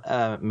of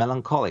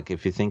melancholic,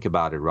 if you think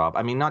about it, Rob.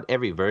 I mean, not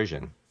every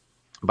version,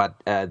 but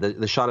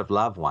the Shot of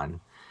Love one,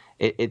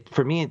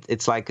 for me,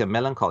 it's like a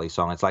melancholy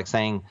song. It's like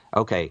saying,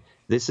 okay,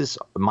 this is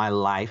my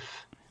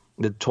life,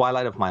 the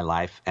twilight of my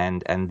life,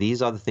 and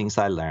these are the things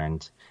I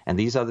learned, and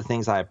these are the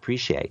things I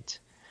appreciate.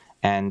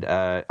 And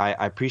I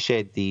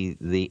appreciate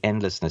the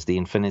endlessness, the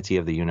infinity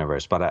of the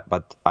universe,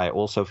 but I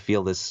also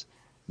feel this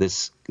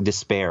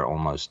despair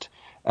almost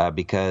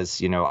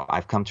because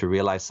I've come to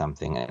realize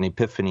something, an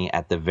epiphany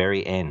at the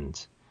very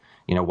end.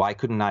 Why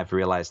couldn't I have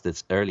realized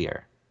this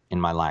earlier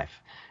in my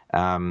life?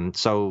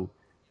 So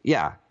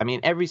yeah, I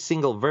mean, every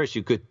single verse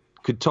you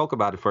could talk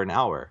about it for an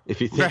hour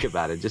if you think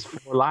about it. Just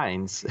 4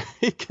 lines,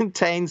 it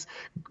contains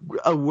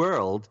a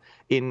world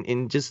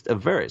in just a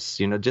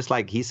verse. Just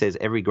like he says,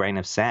 every grain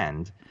of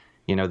sand.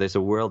 There's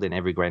a world in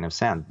every grain of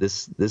sand.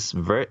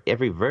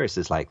 Every verse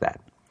is like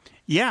that.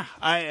 Yeah,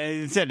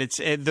 I said it's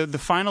the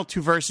final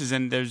 2 verses,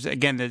 and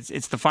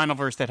it's the final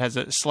verse that has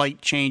a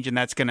slight change, and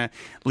that's going to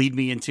lead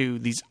me into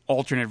these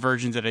alternate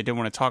versions that I did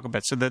want to talk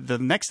about. So the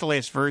next to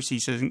last verse, he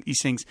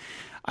sings,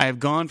 "I have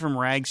gone from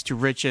rags to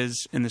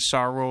riches in the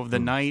sorrow of the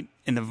night,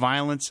 in the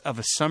violence of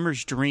a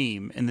summer's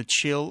dream, in the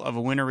chill of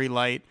a wintry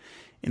light,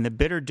 in the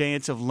bitter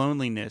dance of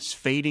loneliness,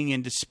 fading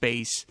into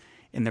space,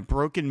 in the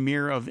broken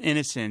mirror of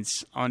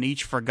innocence on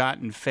each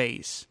forgotten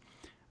face.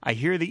 I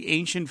hear the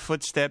ancient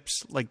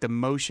footsteps like the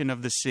motion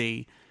of the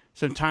sea.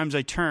 Sometimes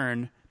I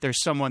turn,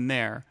 there's someone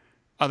there.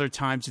 Other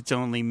times it's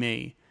only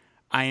me.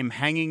 I am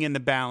hanging in the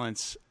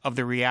balance of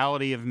the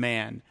reality of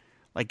man,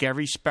 like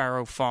every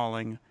sparrow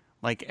falling,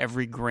 like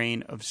every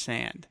grain of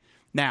sand."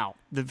 Now,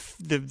 the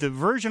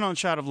version on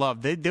Shot of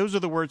Love, those are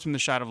the words from the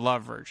Shot of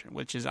Love version,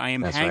 which is, "I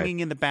am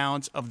hanging in the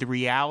balance of the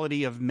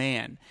reality of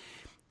man."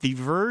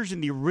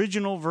 The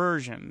original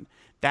version,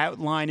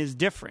 that line is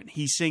different.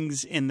 He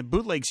sings in the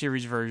bootleg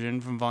series version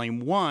from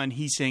Volume 1,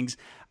 he sings,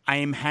 I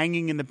am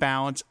hanging in the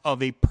balance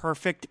of a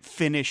perfect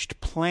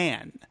finished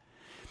plan.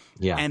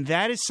 Yeah. And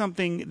that is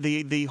something,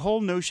 the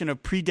whole notion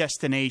of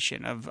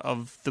predestination,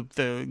 of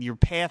the your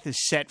path is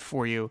set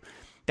for you.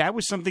 That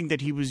was something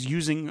that he was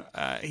using.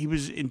 He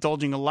was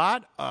indulging a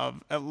lot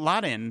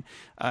in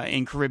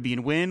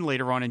Caribbean Wind.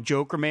 Later on in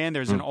Jokerman,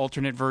 there's an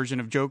alternate version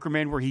of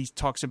Jokerman where he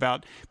talks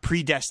about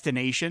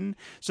predestination.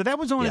 So that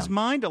was on his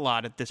mind a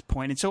lot at this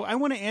point. And so I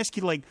want to ask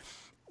you, like,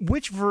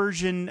 which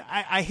version?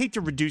 I hate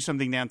to reduce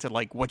something down to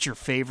like what's your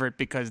favorite,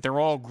 because they're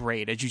all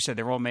great, as you said,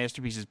 they're all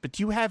masterpieces. But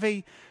do you have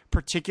a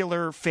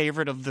particular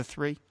favorite of the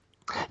three?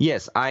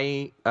 Yes,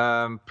 I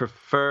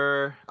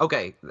prefer.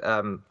 Okay,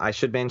 I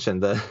should mention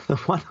the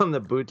one on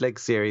the bootleg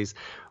series.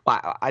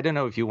 I don't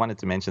know if you wanted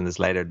to mention this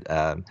later,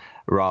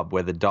 Rob,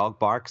 where the dog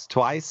barks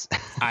twice.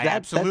 I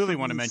absolutely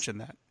want to mention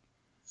that.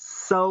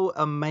 So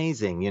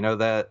amazing,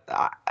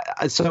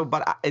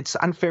 but it's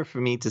unfair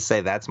for me to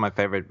say that's my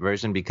favorite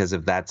version because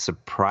of that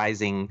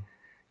surprising,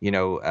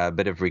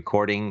 bit of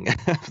recording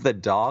of the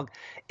dog.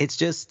 It's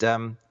just.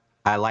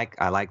 I like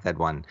that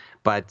one,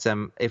 but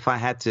if I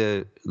had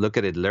to look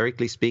at it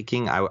lyrically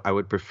speaking, I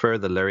would prefer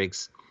the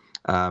lyrics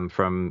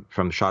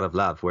from Shot of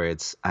Love, where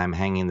it's "I'm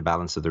hanging in the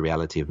balance of the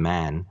reality of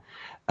man,"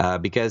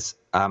 because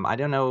I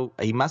don't know,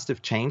 he must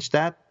have changed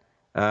that.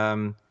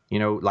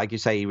 Like you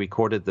say, he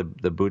recorded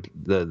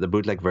the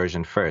bootleg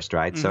version first,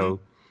 right?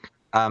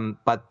 Mm-hmm.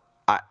 But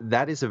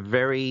that is a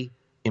very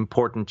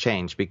important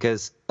change,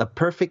 because a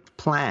perfect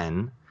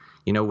plan,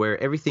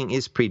 where everything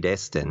is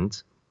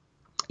predestined,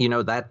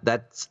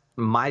 that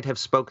might have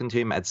spoken to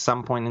him at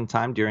some point in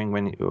time during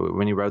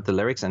when he wrote the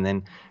lyrics, and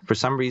then for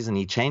some reason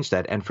he changed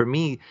that. And for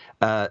me,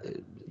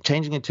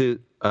 changing it to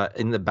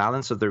in the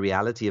balance of the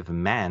reality of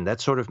man, that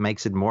sort of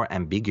makes it more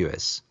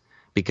ambiguous,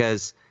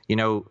 because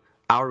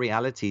our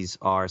realities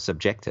are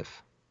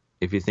subjective,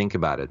 if you think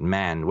about it,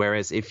 man.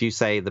 Whereas if you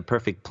say the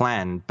perfect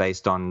plan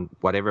based on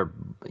whatever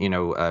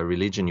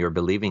religion you're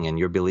believing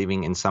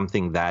in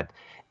something that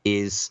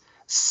is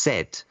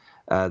set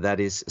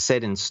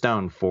in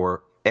stone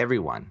for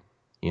everyone.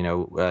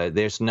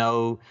 There's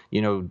no,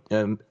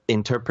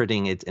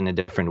 interpreting it in a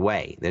different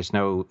way. There's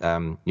no,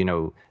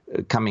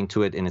 coming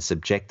to it in a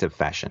subjective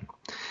fashion.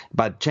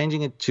 But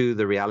changing it to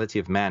the reality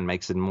of man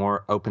makes it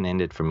more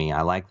open-ended for me.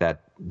 I like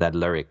that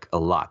lyric a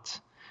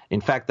lot.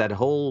 In fact, that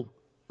whole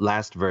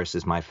last verse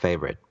is my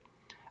favorite.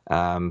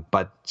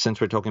 But since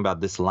we're talking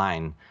about this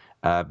line,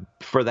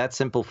 for that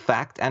simple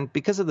fact, and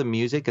because of the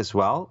music as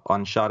well,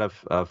 on Shot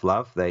of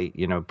Love, they,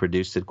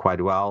 produced it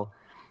quite well.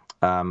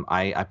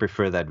 I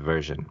prefer that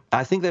version.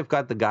 I think they've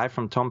got the guy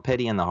from Tom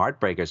Petty and the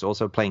Heartbreakers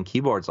also playing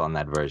keyboards on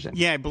that version.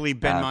 Yeah, I believe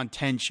Ben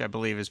Montench,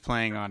 is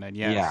playing on it.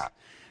 Yes. Yeah,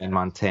 Ben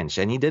Montench.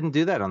 And he didn't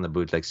do that on the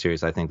bootleg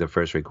series, I think, the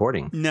first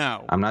recording.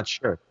 No. I'm not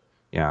sure.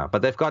 Yeah,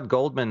 but they've got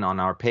Goldman on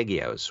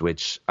arpeggios,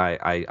 which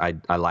I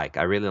like.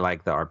 I really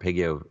like the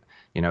arpeggio,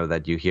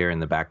 that you hear in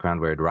the background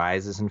where it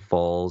rises and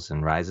falls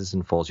and rises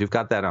and falls. You've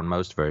got that on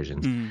most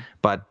versions.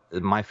 But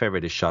my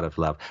favorite is Shot of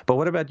Love. But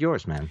what about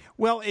yours, man?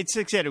 Well, it's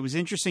like I said, it was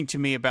interesting to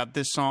me about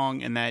this song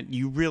in that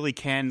you really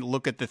can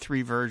look at the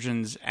three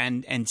versions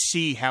and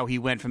see how he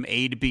went from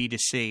A to B to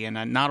C.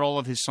 And not all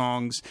of his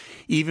songs,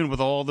 even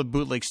with all the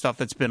bootleg stuff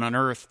that's been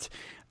unearthed,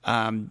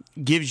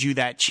 gives you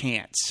that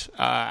chance.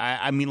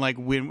 I mean, like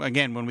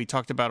when we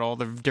talked about all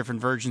the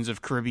different versions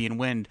of Caribbean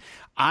Wind,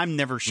 I'm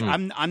never sure.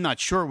 I'm not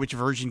sure which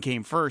version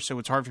came first, so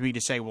it's hard for me to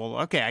say. Well,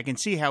 okay, I can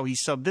see how he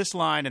subbed this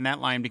line and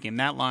that line became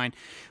that line,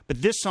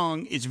 but this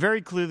song is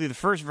very clearly the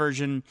first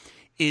version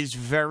is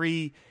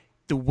very.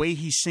 The way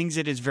he sings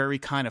it is very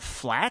kind of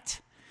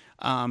flat.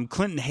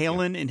 Clinton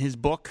Halen in his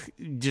book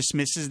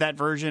dismisses that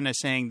version as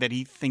saying that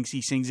he thinks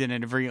he sings it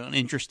in a very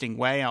uninteresting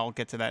way. I'll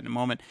get to that in a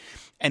moment.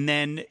 And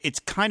then it's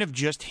kind of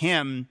just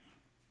him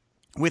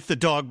with the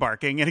dog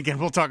barking. And again,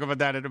 we'll talk about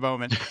that in a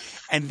moment.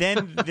 And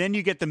then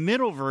you get the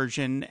middle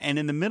version. And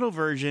in the middle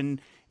version,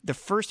 the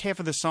first half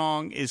of the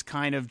song is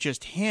kind of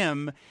just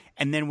him.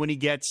 And then when he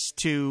gets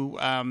to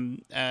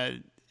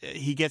the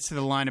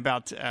line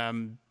about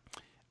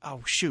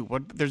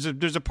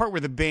there's a part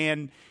where the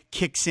band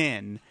kicks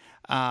in.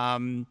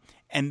 And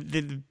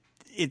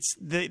it's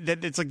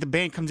like the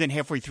band comes in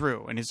halfway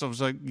through, and it's almost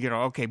like,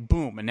 okay,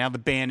 boom, and now the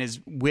band is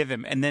with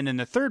him. And then in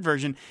the third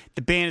version,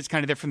 the band is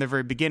kind of there from the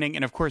very beginning.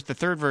 And of course, the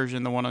third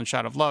version, the one on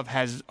Shot of Love,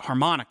 has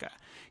harmonica.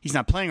 He's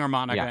not playing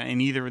harmonica in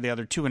either of the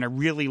other two, and I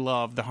really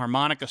love the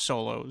harmonica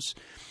solos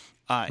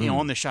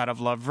on the Shot of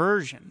Love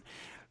version.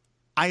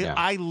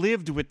 I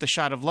lived with the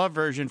Shot of Love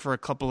version for a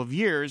couple of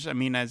years. I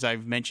mean, as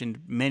I've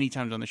mentioned many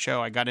times on the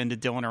show, I got into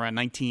Dylan around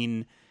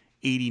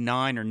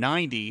 1989 or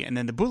 90, and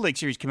then the bootleg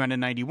series came out in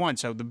 91.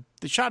 So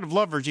the Shot of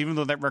Love version, even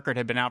though that record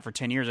had been out for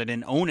 10 years, I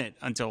didn't own it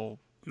until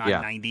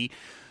 90.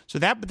 So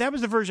that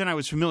was the version I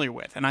was familiar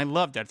with, and I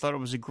loved it. I thought it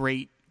was a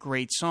great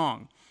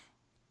song.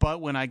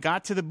 But when I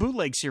got to the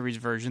bootleg series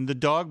version, the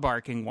dog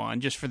barking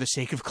one, just for the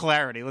sake of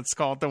clarity, let's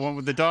call it the one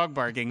with the dog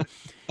barking,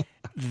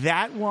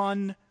 that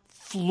one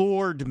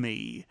floored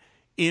me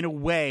in a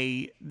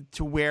way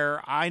to where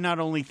I not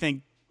only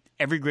think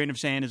Every Grain of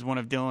Sand is one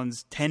of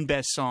Dylan's 10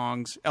 best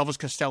songs. Elvis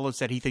Costello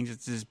said he thinks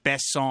it's his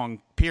best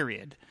song,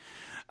 period.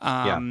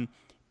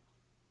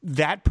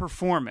 That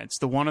performance,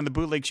 the one on the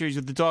bootleg series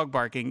with the dog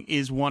barking,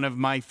 is one of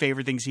my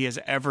favorite things he has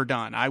ever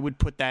done. I would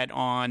put that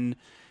on,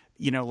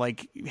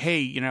 like, hey,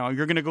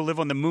 you're going to go live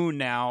on the moon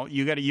now.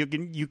 You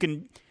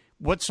can.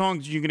 What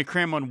songs are you going to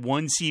cram on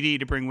one CD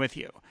to bring with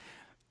you?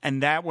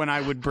 And that one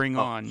I would bring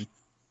on.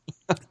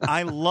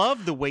 I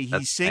love the way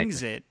he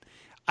sings it.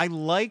 I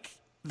like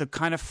the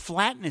kind of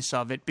flatness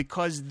of it,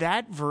 because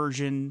that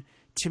version,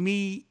 to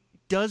me,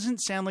 doesn't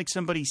sound like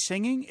somebody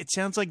singing. It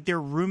sounds like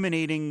they're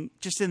ruminating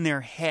just in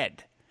their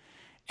head,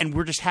 and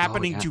we're just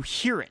happening to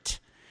hear it.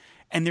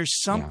 And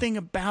there's something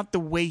about the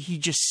way he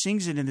just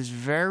sings it in this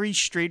very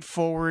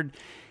straightforward.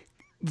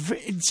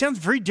 It sounds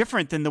very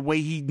different than the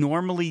way he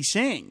normally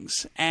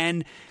sings.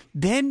 And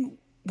then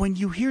when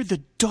you hear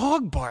the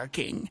dog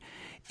barking,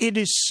 it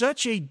is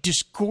such a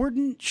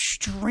discordant,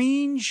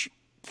 strange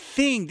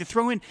thing to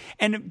throw in,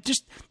 and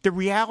just the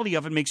reality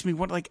of it makes me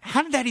wonder, like,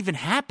 how did that even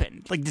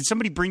happen? Like, did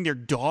somebody bring their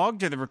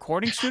dog to the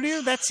recording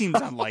studio? That seems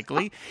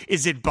unlikely.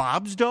 Is it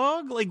Bob's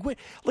dog? Like, what?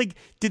 Like,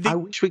 did they? I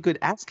wish we could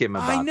ask him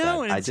about that. I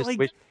know, and it's just like,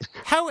 wish...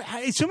 how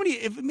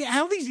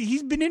these?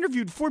 He's been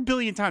interviewed 4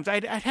 billion times.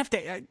 I'd have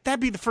to.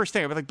 That'd be the first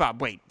thing. I'd be like,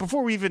 Bob, wait,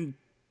 before we even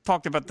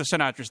talked about the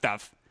Sinatra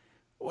stuff.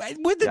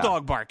 With the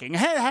dog barking,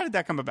 how did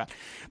that come about?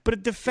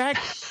 But the fact,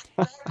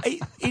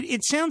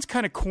 it sounds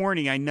kind of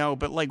corny, I know,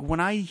 but like when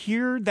I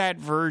hear that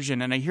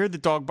version and I hear the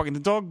dog barking, the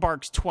dog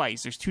barks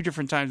twice. There's 2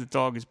 different times the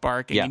dog is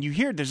barking, and you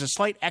hear there's a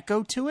slight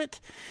echo to it.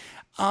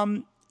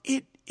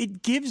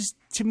 It gives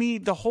to me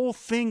the whole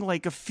thing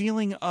like a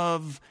feeling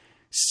of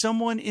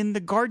someone in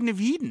the Garden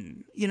of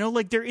Eden,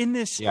 like they're in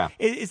this.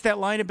 It's that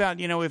line about,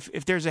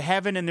 if there's a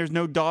heaven and there's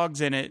no dogs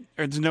in it,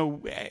 or there's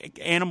no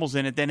animals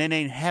in it, then it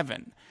ain't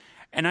heaven.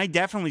 And I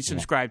definitely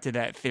subscribe to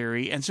that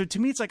theory. And so to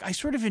me, it's like I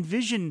sort of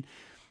envision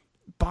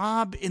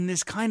Bob in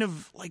this kind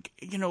of like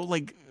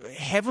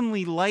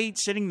heavenly light,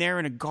 sitting there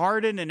in a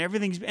garden, and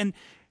and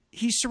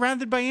he's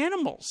surrounded by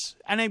animals.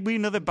 And we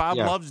know that Bob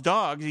loves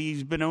dogs.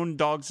 He's been owning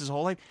dogs his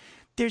whole life.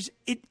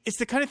 It's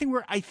the kind of thing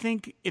where I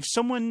think if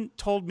someone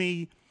told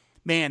me,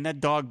 man, that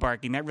dog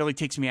barking, that really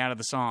takes me out of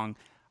the song,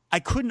 I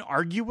couldn't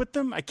argue with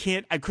them. I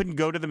couldn't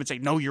go to them and say,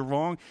 no, you're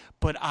wrong.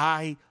 But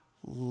I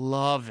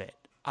love it.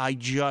 I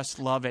just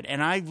love it.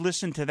 And I've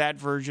listened to that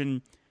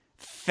version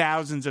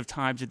thousands of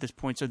times at this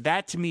point. So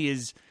that to me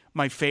is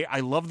my favorite. I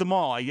love them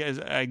all. I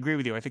agree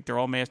with you. I think they're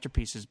all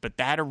masterpieces. But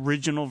that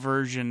original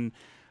version,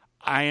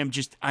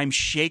 I'm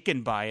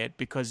shaken by it,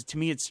 because to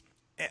me it's,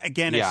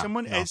 again, as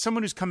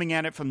someone who's coming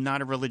at it from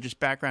not a religious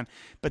background,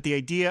 but the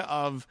idea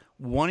of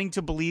wanting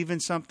to believe in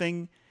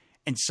something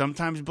and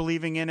sometimes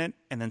believing in it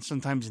and then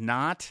sometimes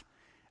not.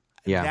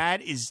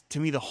 That is, to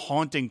me, the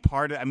haunting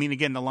part. I mean,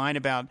 again, the line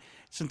about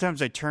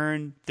sometimes I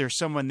turn, there's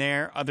someone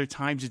there, other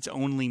times it's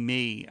only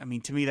me. I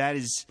mean, to me, that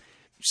is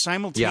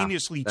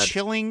simultaneously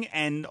chilling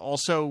and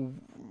also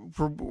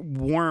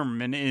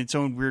warm in its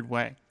own weird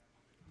way.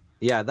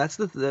 Yeah, that's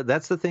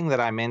the thing that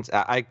I meant.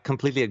 I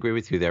completely agree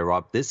with you there,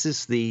 Rob. This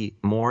is the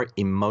more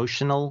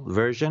emotional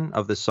version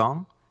of the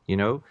song,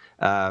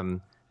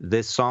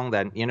 this song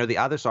that, the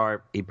others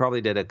he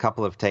probably did a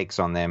couple of takes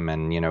on them,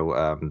 and,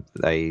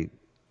 they...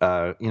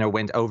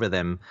 went over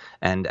them,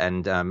 and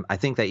I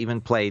think they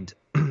even played,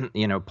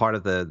 part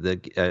of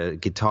the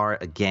guitar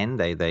again.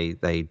 They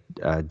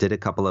did a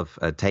couple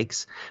of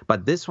takes,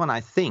 but this one,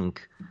 I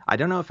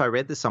don't know if I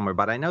read this somewhere,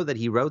 but I know that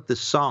he wrote the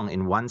song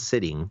in one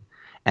sitting,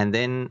 and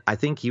then I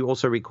think he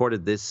also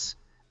recorded this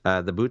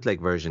the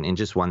bootleg version in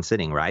just one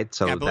sitting, right?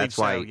 So that's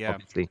why,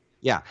 obviously,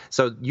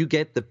 So you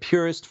get the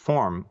purest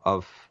form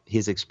of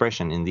his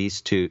expression in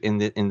these two in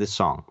this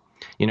song.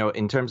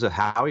 In terms of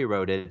how he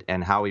wrote it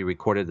and how he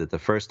recorded it the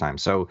first time.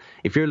 So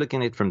if you're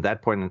looking at it from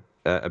that point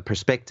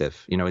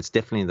perspective, it's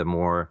definitely the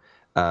more,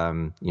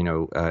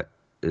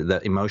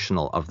 the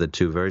emotional of the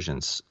two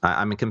versions.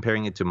 I'm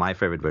comparing it to my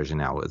favorite version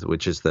now,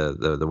 which is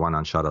the one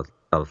on Shot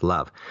of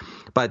Love.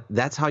 But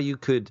that's how you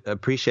could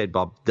appreciate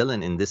Bob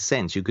Dylan in this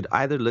sense. You could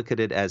either look at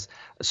it as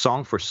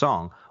song for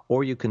song,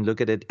 or you can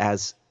look at it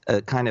as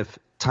a kind of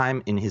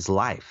time in his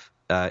life.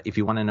 If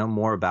you want to know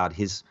more about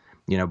his,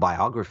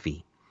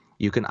 biography,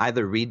 you can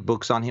either read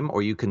books on him,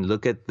 or you can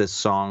look at the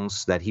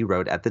songs that he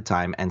wrote at the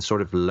time and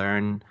sort of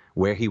learn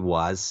where he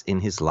was in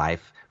his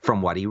life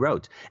from what he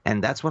wrote.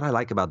 And that's what I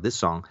like about this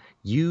song.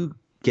 You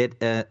get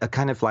a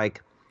kind of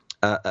like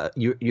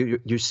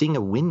you're seeing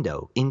a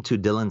window into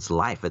Dylan's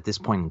life at this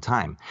point in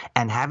time.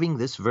 And having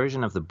this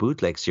version of the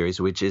bootleg series,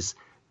 which is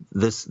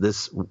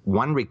this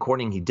one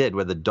recording he did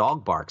where the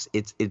dog barks,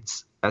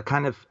 it's a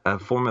kind of a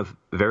form of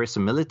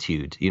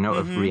verisimilitude,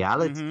 of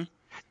reality.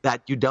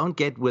 That you don't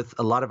get with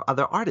a lot of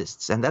other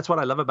artists. And that's what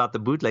I love about the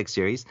bootleg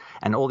series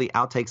and all the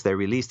outtakes they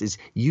released is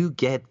you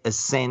get a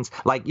sense,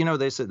 like,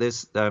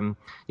 there's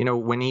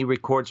when he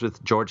records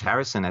with George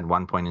Harrison at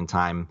one point in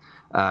time,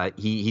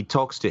 he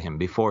talks to him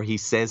before he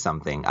says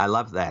something. I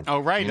love that. Oh,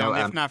 right.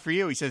 If Not For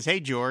You, he says, hey,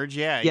 George.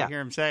 You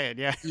hear him say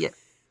it. Yeah.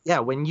 yeah,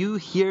 when you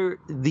hear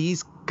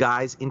these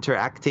guys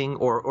interacting,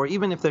 or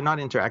even if they're not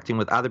interacting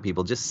with other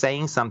people, just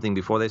saying something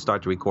before they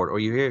start to record, or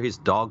you hear his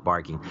dog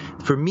barking,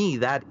 for me,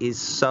 that is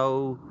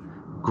so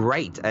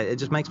great. It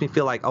just makes me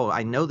feel like, oh,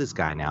 I know this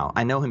guy now.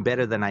 I know him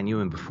better than I knew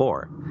him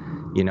before.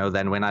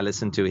 Than when I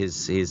listen to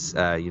his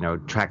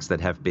tracks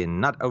that have been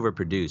not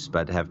overproduced,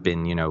 but have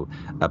been,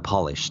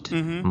 polished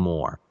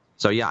more.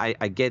 So yeah,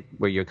 I get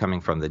where you're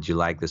coming from, that you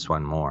like this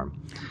one more.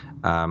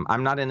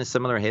 I'm not in a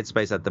similar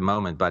headspace at the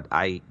moment, but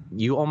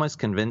you almost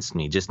convinced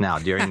me just now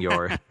during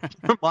your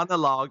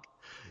monologue.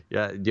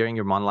 Yeah, during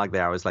your monologue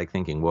there, I was like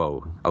thinking,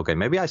 whoa, okay,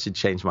 maybe I should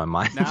change my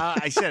mind. No,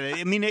 I said it.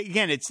 I mean,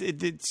 again,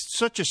 it's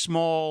such a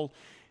small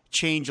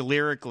change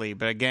lyrically,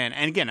 but again,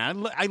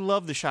 I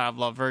love the Shot of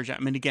Love version.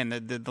 I mean, again,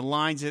 the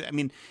lines. I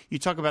mean, you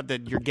talk about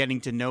that you're getting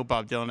to know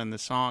Bob Dylan in the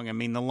song. I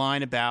mean, the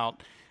line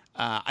about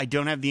I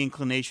don't have the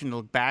inclination to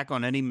look back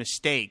on any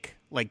mistake.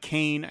 Like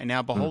Cain, I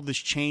now behold this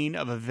chain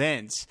of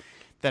events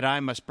that I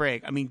must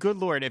break. I mean, good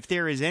Lord, if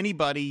there is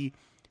anybody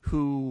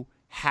who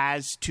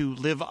has to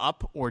live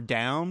up or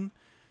down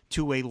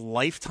to a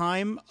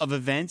lifetime of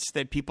events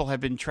that people have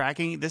been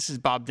tracking, this is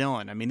Bob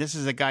Dylan. I mean, this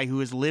is a guy who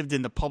has lived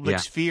in the public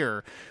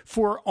sphere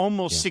for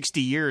almost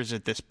 60 years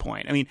at this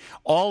point. I mean,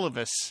 all of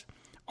us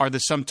are the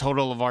sum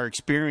total of our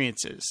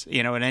experiences,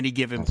 at any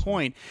given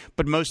point.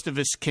 But most of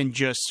us can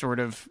just sort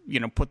of,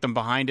 put them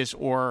behind us,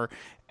 or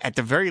at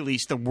the very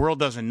least, the world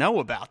doesn't know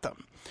about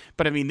them.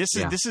 But I mean, this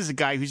is a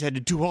guy who's had to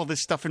do all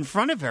this stuff in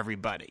front of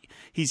everybody.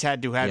 He's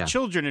had to have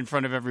children in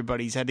front of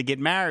everybody. He's had to get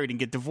married and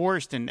get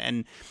divorced,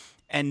 and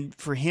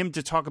for him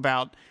to talk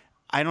about,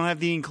 I don't have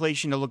the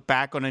inclination to look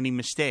back on any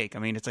mistake. I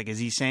mean, it's like, is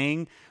he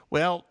saying,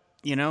 well,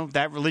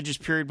 that religious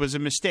period was a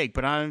mistake,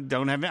 but I'm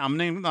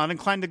not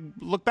inclined to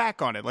look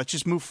back on it. Let's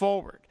just move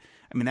forward.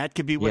 I mean, that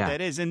could be what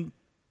that is. And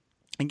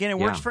again, it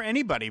works for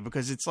anybody,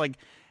 because it's like,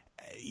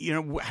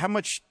 how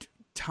much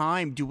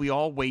time do we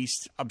all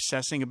waste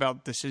obsessing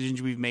about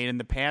decisions we've made in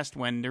the past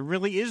when there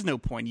really is no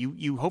point?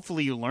 You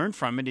hopefully you learn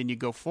from it and you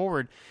go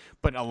forward.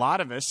 But a lot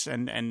of us,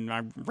 and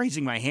I'm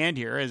raising my hand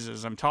here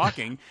as I'm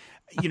talking,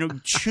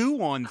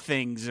 chew on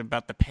things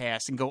about the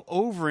past and go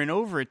over and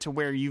over it to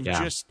where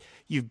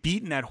you've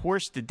beaten that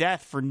horse to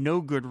death for no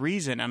good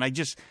reason. And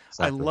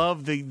I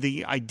love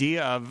the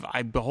idea of,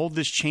 I behold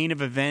this chain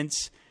of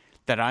events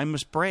that I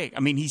must break. I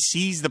mean, he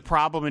sees the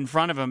problem in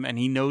front of him and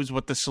he knows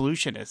what the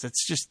solution is.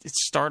 It's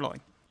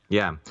startling.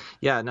 Yeah.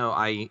 No,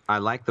 I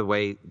like the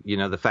way,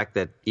 the fact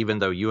that even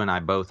though you and I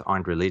both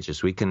aren't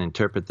religious, we can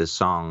interpret the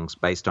songs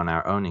based on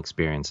our own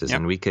experiences.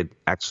 And we could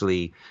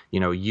actually,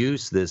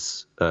 use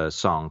this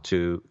song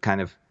to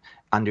kind of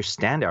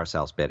understand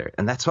ourselves better.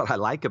 And that's what I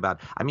like about,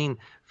 I mean,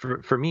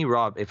 for me,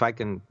 Rob, if I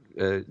can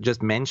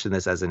just mention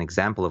this as an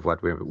example of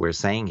what we're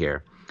saying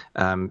here,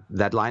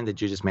 that line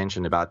that you just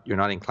mentioned about you're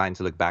not inclined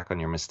to look back on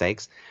your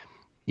mistakes.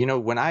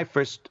 When I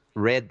first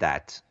read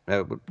that,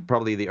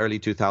 probably the early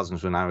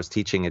 2000s when I was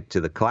teaching it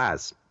to the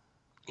class,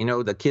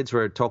 the kids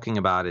were talking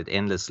about it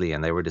endlessly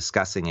and they were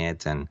discussing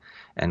it and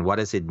what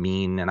does it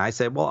mean? And I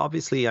said, well,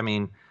 obviously, I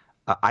mean,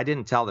 I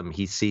didn't tell them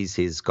he sees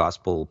his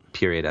gospel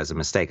period as a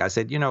mistake. I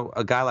said,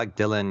 a guy like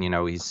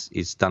Dylan,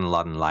 he's done a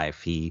lot in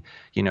life. He,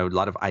 a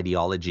lot of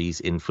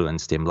ideologies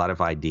influenced him, a lot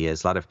of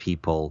ideas, a lot of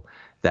people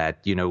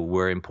that,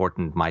 were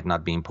important might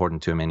not be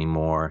important to him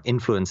anymore,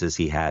 influences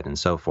he had and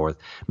so forth.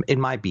 It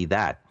might be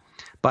that.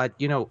 But,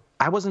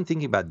 I wasn't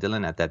thinking about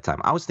Dylan at that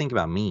time. I was thinking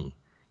about me.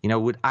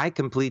 Would I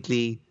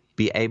completely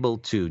be able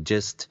to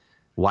just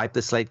wipe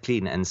the slate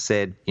clean and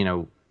said,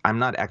 I'm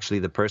not actually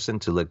the person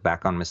to look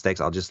back on mistakes.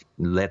 I'll just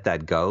let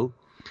that go.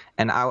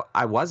 And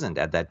I wasn't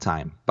at that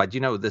time. But,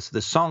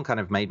 the song kind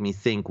of made me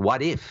think,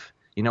 what if?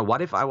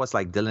 What if I was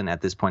like Dylan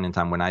at this point in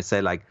time when I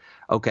say like,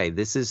 okay,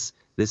 this is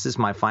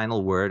my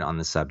final word on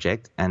the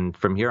subject, and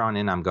from here on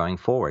in, I'm going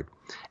forward.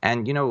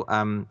 And,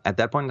 at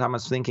that point in time, I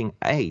was thinking,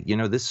 hey,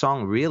 this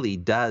song really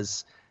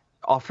does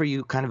offer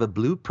you kind of a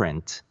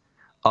blueprint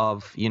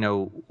of,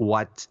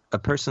 what a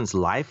person's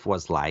life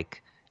was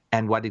like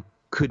and what it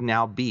could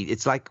now be.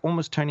 It's like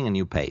almost turning a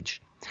new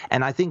page.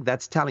 And I think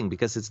that's telling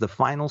because it's the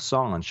final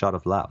song on Shot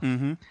of Love.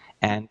 Mm-hmm.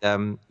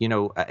 And,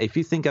 if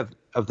you think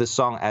of the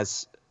song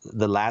as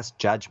the last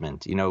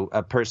judgment,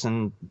 a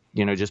person,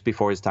 just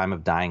before his time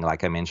of dying,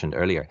 like I mentioned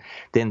earlier,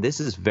 then this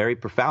is very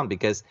profound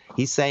because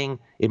he's saying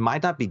it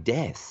might not be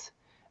death.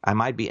 I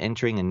might be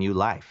entering a new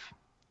life,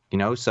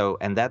 so,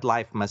 and that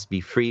life must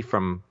be free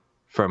from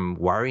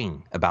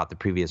worrying about the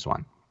previous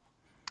one.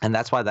 And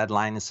that's why that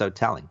line is so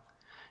telling,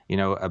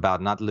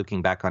 about not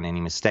looking back on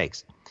any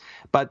mistakes.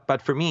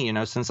 But for me,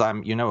 since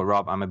I'm,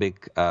 Rob, I'm a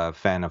big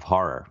fan of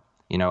horror.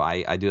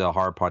 I do a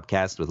horror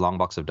podcast with Long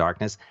Box of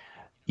Darkness.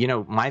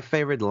 My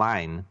favorite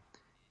line,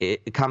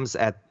 it comes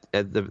at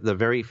the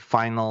very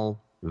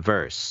final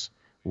verse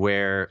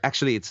where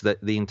actually it's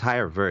the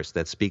entire verse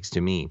that speaks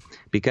to me.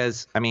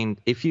 Because, I mean,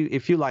 if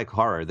you like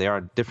horror, there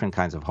are different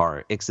kinds of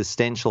horror.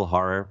 Existential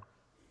horror,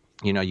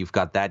 you've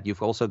got that.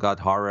 You've also got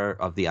horror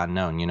of the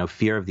unknown,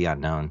 fear of the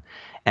unknown.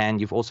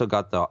 And you've also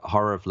got the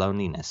horror of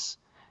loneliness,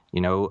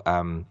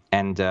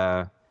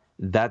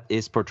 that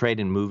is portrayed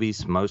in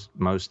movies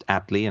most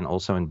aptly, and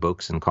also in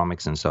books and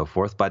comics and so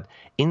forth. But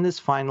in this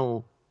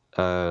final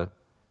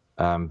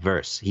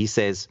verse, he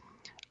says,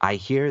 "I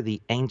hear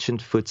the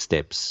ancient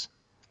footsteps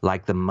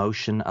like the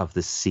motion of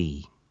the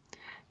sea."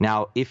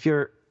 Now, if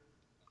you're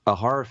a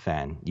horror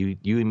fan, you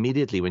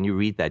immediately, when you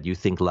read that, you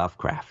think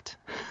Lovecraft.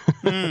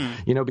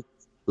 Because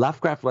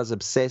Lovecraft was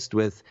obsessed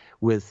with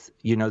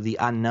the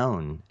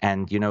unknown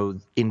and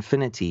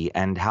infinity,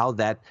 and how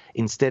that,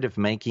 instead of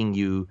making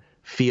you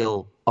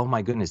feel, oh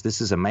my goodness,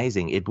 this is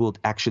amazing, it will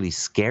actually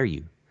scare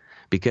you,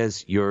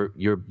 because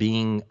you're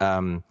being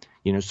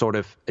sort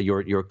of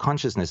your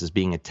consciousness is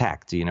being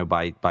attacked,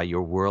 by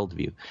your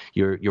worldview.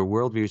 Your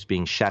worldview is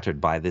being shattered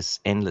by this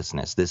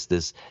endlessness,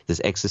 this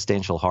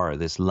existential horror,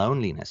 this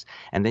loneliness.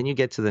 And then you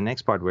get to the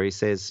next part where he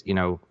says,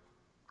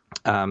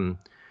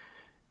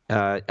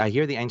 I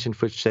hear the ancient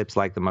footsteps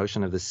like the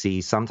motion of the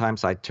sea.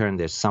 Sometimes I turn,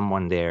 there's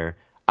someone there.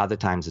 Other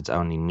times it's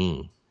only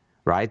me.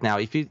 Right? Now,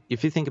 if you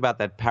think about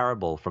that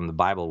parable from the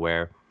Bible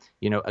where,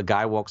 a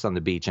guy walks on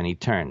the beach and he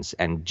turns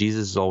and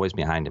Jesus is always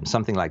behind him,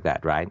 something like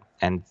that, right?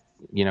 And,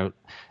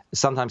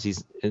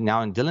 sometimes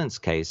now in Dylan's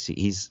case,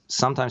 he's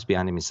sometimes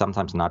behind him, he's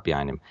sometimes not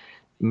behind him,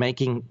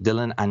 making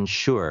Dylan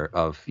unsure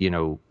of,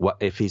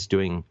 what he's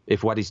doing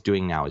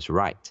now is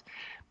right.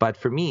 But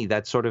for me,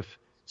 that sort of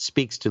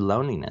speaks to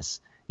loneliness.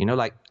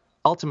 Like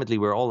ultimately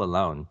we're all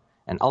alone.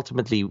 And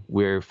ultimately,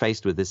 we're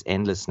faced with this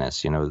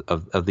endlessness,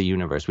 of the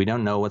universe. We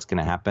don't know what's going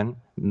to happen.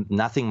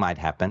 Nothing might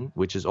happen,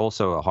 which is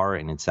also a horror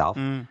in itself.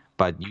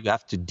 But you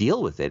have to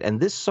deal with it. And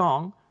this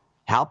song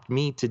helped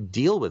me to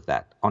deal with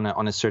that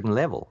on a certain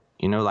level.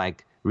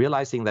 Like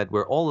realizing that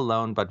we're all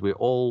alone, but we're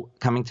all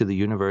coming to the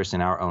universe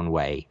in our own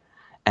way.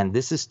 And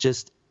this is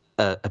just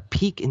a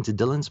peek into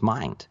Dylan's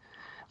mind,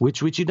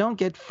 which you don't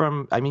get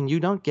you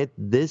don't get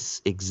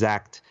this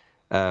exact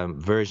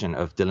version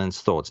of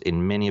Dylan's thoughts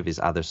in many of his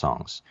other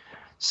songs.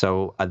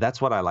 So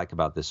that's what I like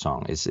about this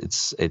song.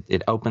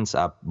 It opens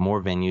up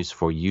more venues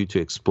for you to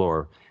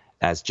explore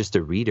as just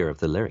a reader of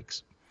the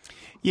lyrics.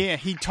 Yeah,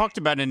 he talked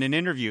about in an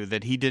interview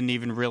that he didn't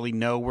even really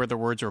know where the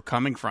words were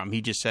coming from.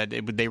 He just said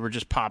they were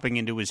just popping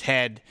into his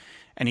head,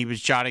 and he was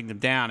jotting them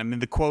down. I mean,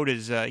 the quote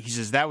is, he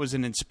says, "That was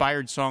an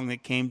inspired song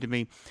that came to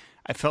me.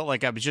 I felt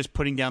like I was just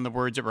putting down the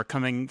words that were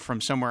coming from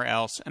somewhere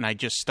else, and I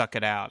just stuck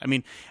it out." I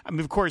mean,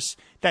 of course,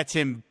 that's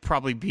him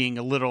probably being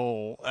a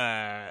little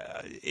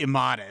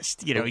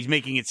immodest. He's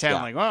making it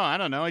sound like, I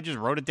don't know, I just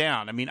wrote it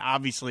down. I mean,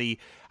 obviously,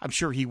 I'm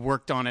sure he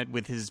worked on it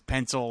with his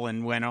pencil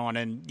and went on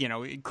and,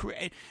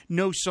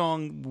 no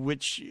song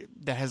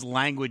that has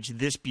language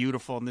this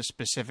beautiful and this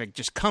specific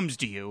just comes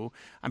to you.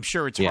 I'm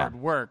sure it's hard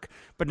work,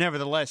 but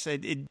nevertheless,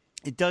 it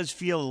does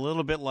feel a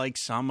little bit like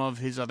some of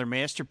his other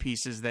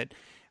masterpieces that,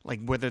 like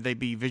whether they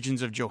be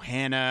Visions of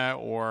Johanna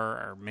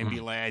or maybe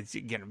like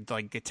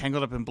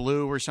Tangled Up in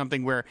Blue or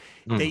something, where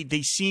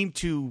they seem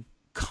to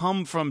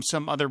come from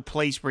some other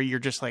place where you're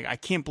just like, I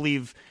can't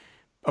believe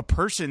a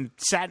person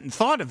sat and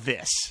thought of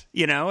this,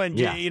 and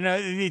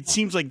it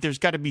seems like there's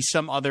got to be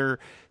some other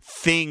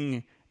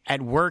thing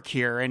at work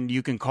here, and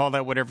you can call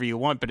that whatever you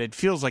want, but it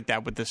feels like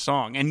that with this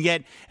song. And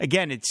yet,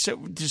 again, it's so,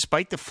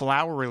 despite the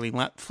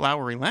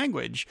flowery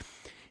language,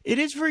 it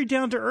is very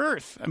down to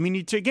earth. I mean,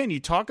 you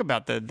talk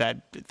about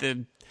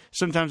the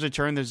sometimes I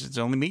turn, it's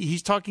only me.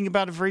 He's talking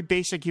about a very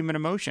basic human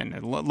emotion,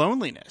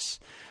 loneliness.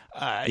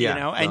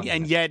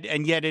 And yet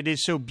it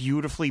is so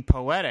beautifully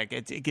poetic.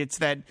 It gets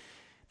that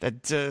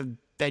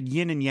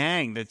yin and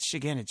yang. That's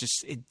again,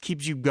 it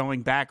keeps you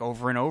going back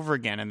over and over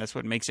again, and that's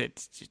what makes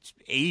it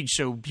age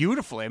so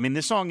beautifully. I mean,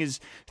 this song is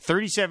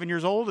 37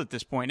 years old at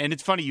this point, and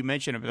it's funny you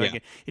mentioned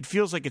it. It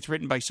feels like it's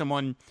written by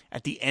someone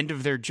at the end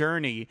of their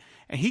journey,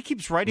 and he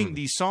keeps writing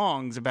these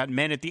songs about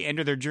men at the end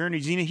of their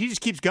journeys. He just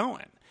keeps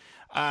going.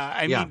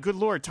 I mean, good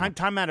Lord,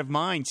 Time Out of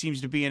Mind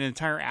seems to be an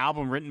entire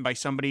album written by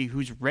somebody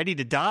who's ready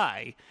to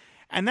die,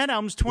 and that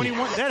album's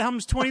 21. That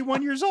album's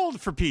 21 years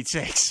old, for Pete's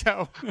sake.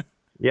 So.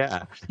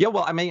 Yeah.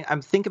 Well, I mean,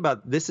 think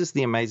about, this is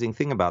the amazing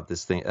thing about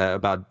this thing,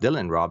 about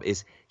Dylan, Rob,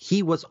 is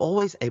he was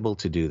always able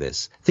to do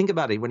this. Think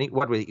about it. When he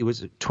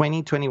was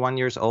 20, 21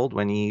 years old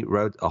when he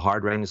wrote A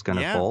Hard Rain Is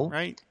Gonna Fall.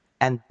 Right.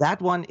 And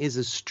that one is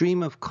a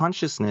stream of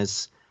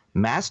consciousness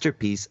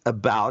masterpiece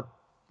about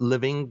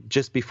living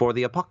just before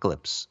the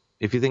apocalypse.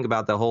 If you think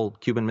about the whole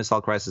Cuban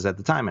Missile Crisis at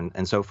the time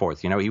and so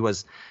forth, he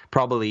was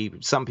probably,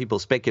 some people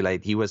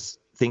speculate, he was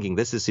thinking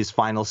this is his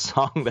final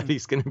song that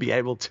he's going to be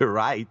able to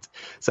write.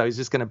 So he's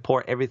just going to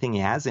pour everything he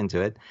has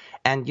into it.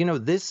 And,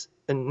 this,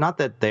 not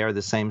that they are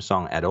the same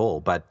song at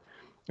all, but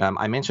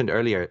I mentioned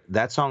earlier,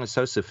 that song is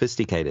so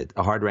sophisticated,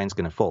 A Hard Rain's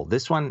Gonna Fall.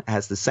 This one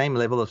has the same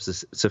level of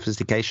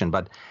sophistication,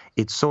 but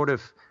it sort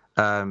of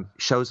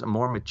shows a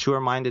more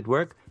mature-minded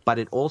work, but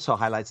it also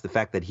highlights the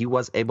fact that he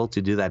was able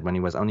to do that when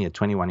he was only a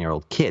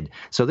 21-year-old kid.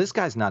 So this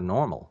guy's not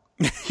normal.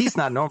 He's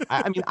not normal.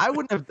 I mean, I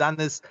wouldn't have done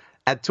this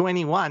at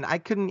 21. I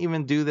couldn't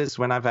even do this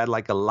when I've had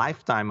like a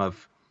lifetime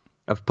of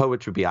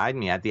poetry behind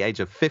me. At the age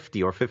of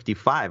 50 or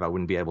 55, I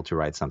wouldn't be able to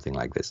write something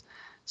like this.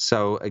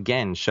 So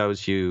again,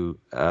 shows you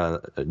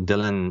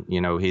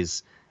Dylan,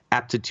 his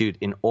aptitude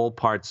in all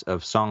parts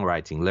of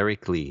songwriting,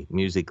 lyrically,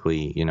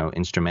 musically,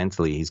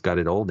 instrumentally. He's got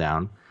it all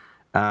down.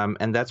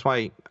 And that's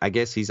why I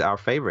guess he's our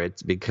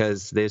favorite,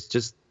 because there's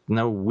just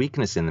no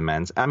weakness in the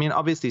man's. I mean,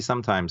 obviously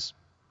sometimes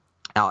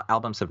our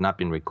albums have not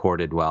been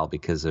recorded well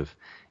because of,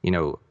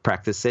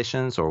 practice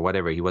sessions or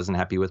whatever. He wasn't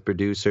happy with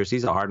producers.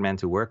 He's a hard man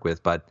to work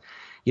with, but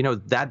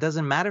that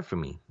doesn't matter for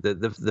me.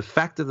 The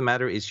fact of the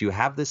matter is you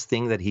have this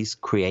thing that he's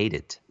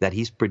created, that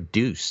he's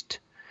produced,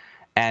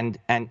 and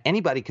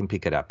anybody can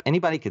pick it up.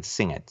 Anybody could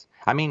sing it.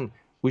 I mean,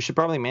 we should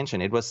probably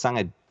mention it was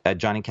sung at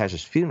Johnny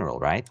Cash's funeral,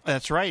 right?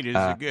 That's right.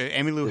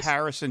 Emmylou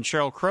Harris and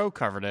Sheryl Crow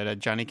covered it at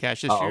Johnny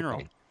Cash's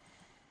funeral.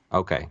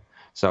 Okay.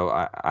 So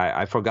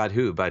I forgot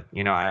who, but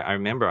I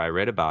remember I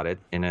read about it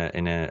in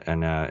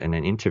an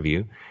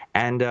interview,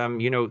 and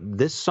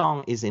this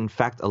song is in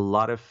fact a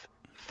lot of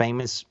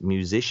famous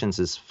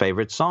musicians'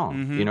 favorite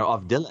song,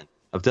 of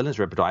Dylan's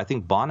repertoire. I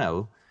think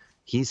Bono,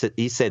 he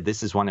said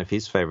this is one of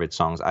his favorite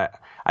songs.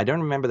 I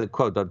don't remember the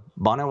quote, but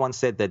Bono once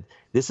said that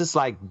this is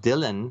like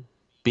Dylan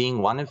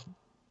being one of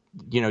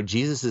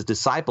Jesus'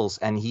 disciples,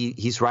 and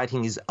he's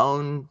writing his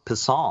own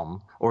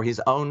psalm or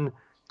his own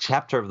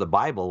chapter of the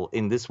Bible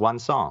in this one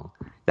song.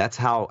 That's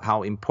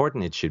how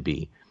important it should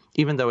be,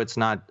 even though it's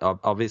not.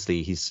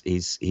 Obviously,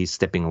 he's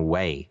stepping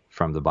away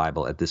from the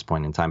Bible at this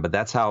point in time, but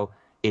that's how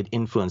it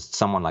influenced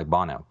someone like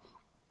Bono.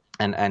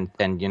 And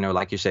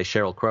like you say,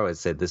 Sheryl Crow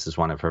has said this is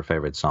one of her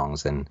favorite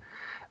songs. And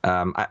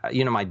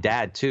my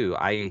dad too.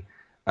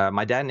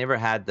 My dad never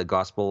had the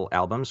gospel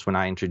albums. When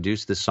I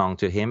introduced this song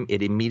to him,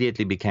 it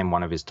immediately became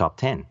one of his top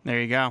 10.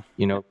 There you go.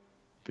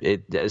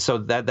 So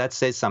that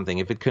says something.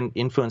 If it can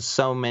influence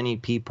so many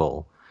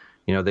people,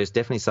 there's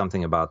definitely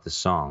something about the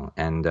song.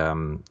 And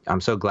I'm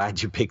so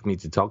glad you picked me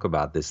to talk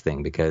about this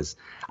thing, because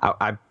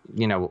I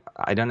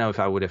don't know if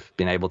I would have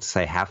been able to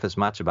say half as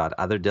much about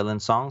other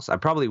Dylan songs. I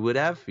probably would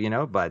have,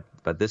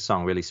 but this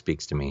song really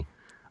speaks to me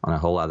on a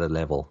whole other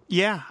level.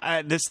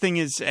 Yeah, this thing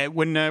is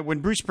when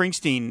Bruce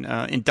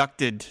Springsteen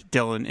inducted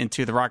Dylan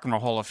into the Rock and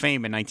Roll Hall of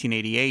Fame in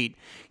 1988,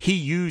 he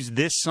used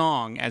this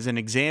song as an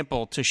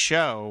example to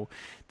show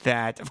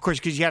that, of course,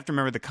 because you have to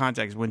remember the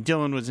context. When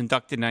Dylan was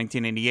inducted in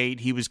 1988,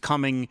 he was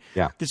coming.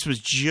 Yeah. This was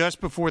just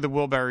before the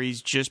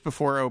Wilburys, just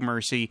before Oh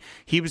Mercy.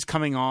 He was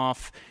coming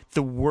off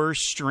the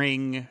worst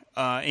string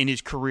in his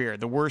career,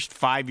 the worst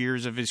 5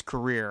 years of his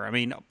career. I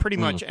mean, pretty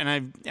much. And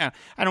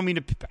I don't mean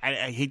to.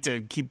 I hate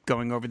to keep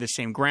going over the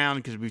same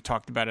ground because we've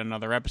talked about it in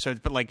other episodes,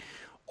 but like,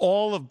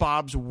 all of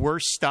Bob's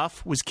worst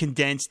stuff was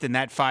condensed in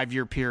that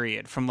 5-year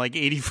period from like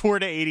 84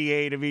 to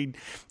 88. I mean,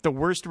 the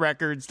worst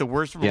records, the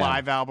worst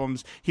live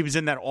albums. He was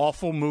in that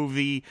awful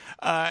movie.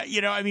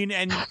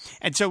 And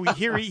so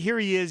here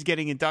he is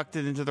getting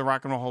inducted into the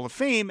Rock and Roll Hall of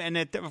Fame. And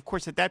of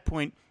course, at that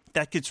point,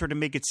 that could sort of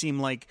make it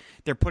seem like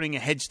they're putting a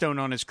headstone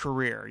on his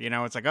career.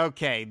 It's like,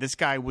 okay, this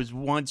guy was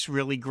once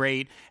really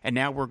great, and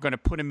now we're going to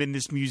put him in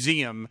this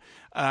museum,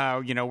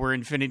 where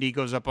infinity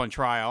goes up on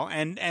trial.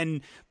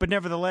 But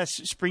nevertheless,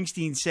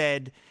 Springsteen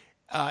said,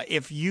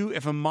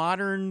 if a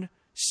modern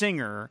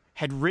singer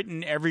had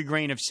written Every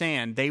Grain of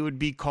Sand, they would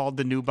be called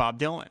the new Bob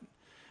Dylan.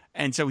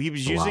 And so he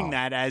was using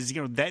that as,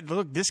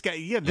 this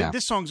guy,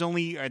 this song's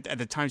only, at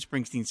the time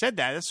Springsteen said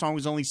that, this song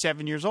was only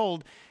 7 years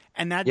old.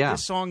 And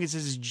this song is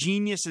as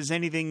genius as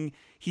anything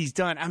he's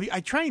done. I mean, I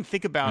try and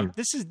think about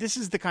this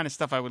is the kind of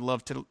stuff I would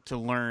love to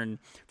learn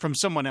from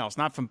someone else,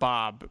 not from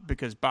Bob,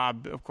 because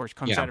Bob, of course,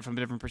 comes at it from a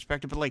different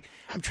perspective. But like,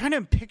 I'm trying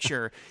to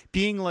picture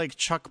being like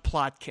Chuck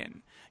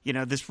Plotkin,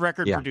 this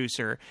record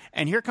producer,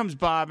 and here comes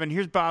Bob, and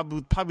here's Bob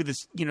with probably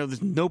this,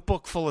 this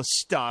notebook full of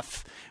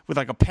stuff with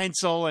like a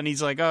pencil, and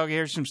he's like, oh,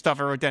 here's some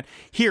stuff I wrote down.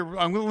 Here,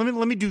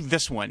 let me do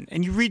this one,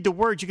 and you read the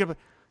words, you go,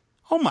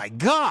 oh my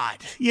God,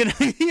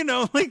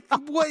 like,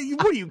 what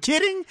are you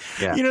kidding?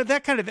 Yeah.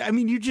 That kind of, I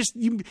mean,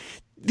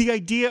 the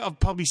idea of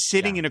probably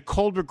sitting in a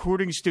cold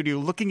recording studio,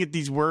 looking at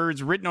these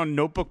words written on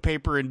notebook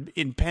paper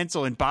in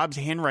pencil in Bob's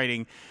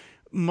handwriting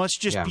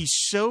must just be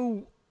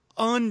so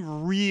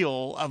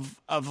unreal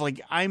of like,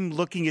 I'm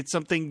looking at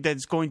something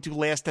that's going to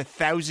last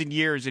 1,000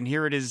 years. And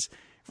here it is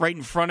right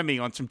in front of me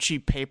on some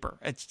cheap paper.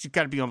 It's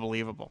got to be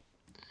unbelievable.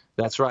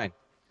 That's right.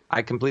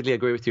 I completely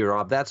agree with you,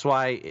 Rob. That's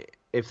why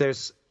if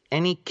there's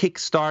any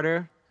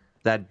Kickstarter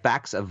that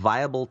backs a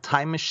viable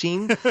time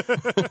machine,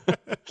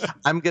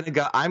 I'm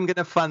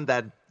gonna fund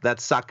that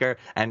sucker,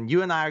 and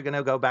you and I are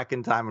gonna go back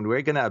in time, and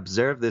we're gonna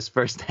observe this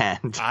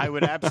firsthand. I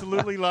would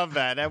absolutely love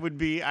that. That would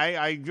be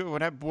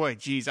boy,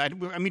 geez. I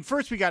mean,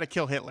 first we got to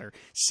kill Hitler.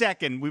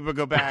 Second, we would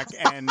go back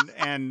and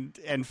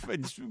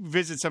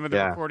visit some of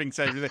the recording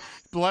sessions.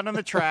 Blood on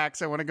the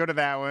Tracks. I want to go to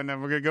that one,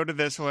 and we're gonna go to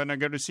this one. I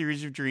go to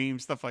Series of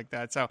Dreams, stuff like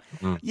that. So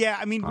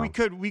I mean,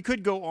 we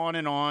could go on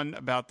and on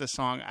about this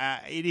song.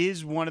 It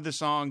is one of the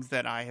songs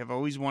that I have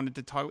always wanted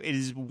to talk. It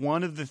is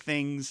one of the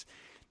things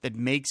that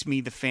makes me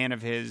the fan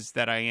of his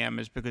that I am,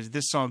 is because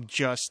this song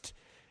just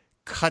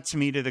cuts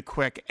me to the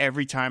quick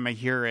every time I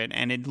hear it,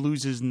 and it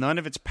loses none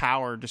of its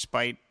power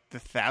despite the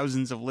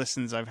thousands of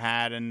listens I've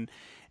had. And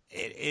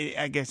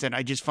like I said,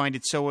 I just find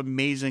it so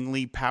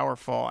amazingly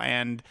powerful.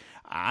 And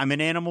I'm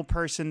an animal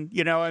person,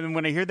 you know, and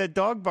when I hear that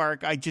dog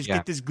bark, I just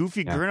get this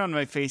goofy grin on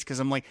my face because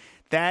I'm like,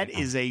 that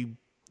is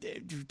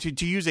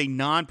to use a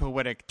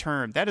non-poetic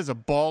term, that is a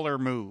baller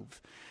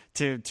move.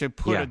 To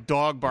put a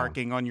dog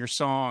barking on your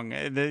song,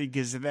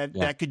 because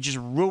that could just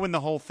ruin the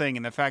whole thing,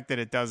 and the fact that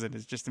it doesn't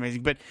is just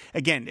amazing. But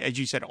again, as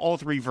you said, all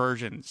three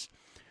versions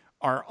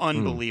are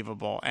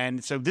unbelievable,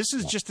 and so this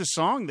is just a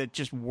song that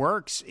just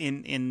works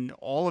in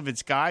all of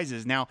its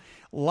guises. Now,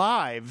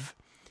 live,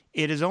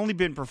 it has only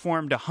been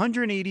performed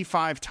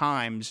 185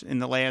 times in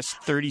the last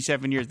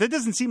 37 years. That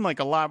doesn't seem like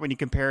a lot when you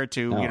compare it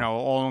to,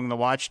 All Along the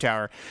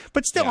Watchtower.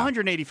 But still,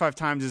 185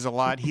 times is a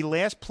lot. He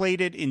last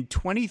played it in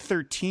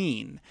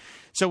 2013.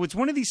 So it's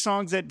one of these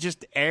songs that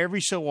just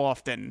every so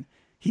often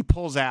he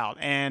pulls out.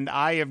 And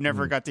I have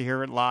never got to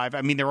hear it live.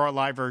 I mean, there are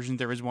live versions.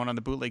 There is one on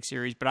the bootleg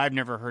series, but I've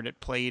never heard it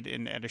played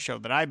at a show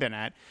that I've been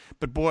at.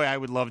 But boy, I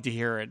would love to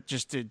hear it,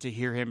 just to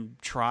hear him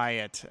try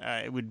it.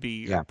 It would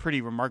be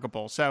pretty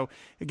remarkable. So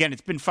again,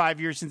 it's been 5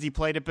 years since he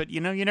played it, but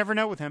you never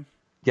know with him.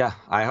 Yeah,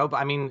 I hope.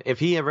 I mean, if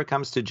he ever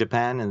comes to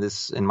Japan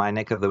in my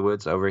neck of the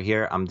woods over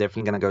here, I'm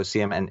definitely going to go see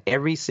him. And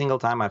every single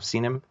time I've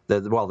seen him,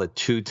 the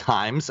 2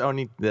 times,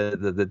 only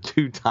the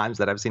 2 times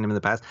that I've seen him in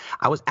the past,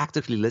 I was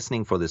actively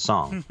listening for this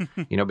song,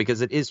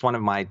 because it is one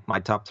of my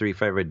top 3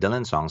 favorite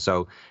Dylan songs.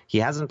 So he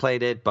hasn't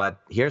played it, but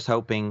here's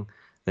hoping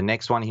the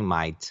next one he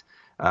might.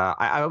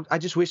 I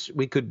just wish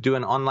we could do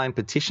an online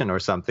petition or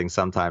something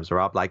sometimes,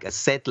 Rob, like a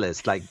set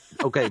list. Like,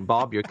 okay,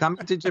 Bob, you're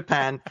coming to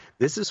Japan.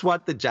 This is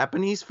what the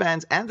Japanese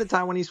fans and the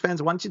Taiwanese fans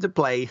want you to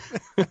play.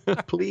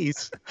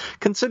 Please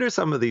consider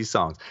some of these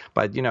songs.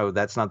 But,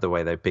 that's not the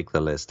way they pick the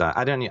list.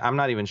 I'm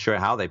not even sure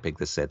how they pick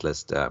the set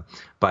list.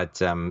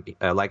 But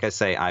like I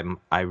say,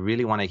 I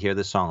really want to hear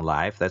the song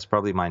live. That's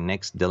probably my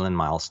next Dylan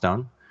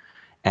milestone.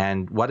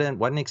 And what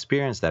an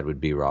experience that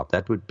would be, Rob.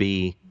 That would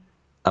be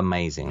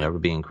amazing. That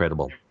would be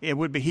incredible. It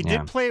would be. He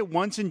did play it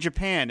once in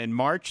Japan in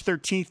March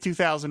 13th,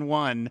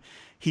 2001.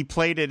 He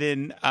played it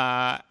in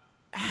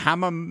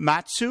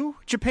Hamamatsu,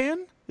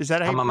 Japan. Is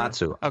that how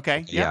Hamamatsu?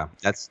 Okay. Yeah.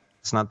 That's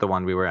not the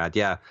one we were at.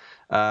 Yeah.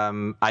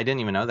 I didn't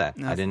even know that.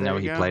 I didn't know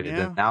he played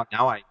it. Now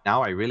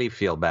I really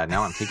feel bad.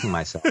 Now I'm kicking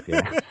myself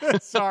here.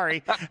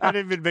 Sorry, I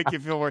didn't even make you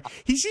feel worse.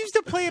 He seems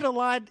to play it a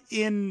lot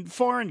in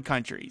foreign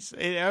countries.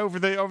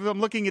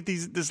 I'm looking at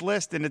this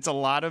list, and it's a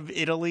lot of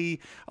Italy,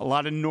 a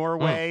lot of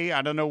Norway.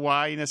 I don't know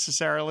why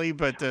necessarily,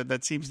 but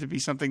that seems to be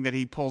something that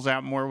he pulls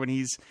out more when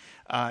he's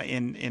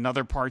in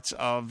other parts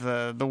of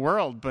the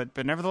world. But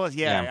nevertheless,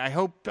 I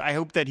hope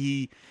that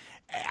he.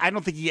 I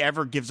don't think he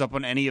ever gives up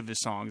on any of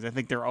his songs. I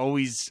think they're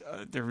always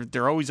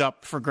they're always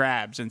up for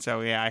grabs, and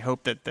so I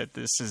hope that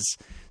this is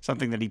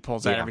something that he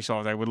pulls out every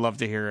song. I would love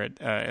to hear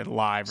it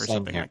live or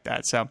something like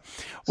that. So,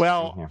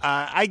 well,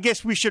 I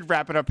guess we should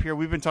wrap it up here.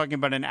 We've been talking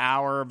about an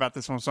hour about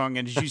this one song,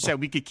 and as you said,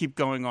 we could keep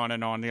going on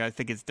and on. I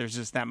think there's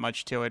just that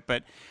much to it.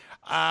 But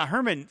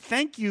Herman,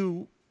 thank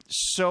you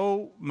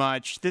so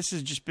much. This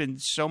has just been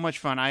so much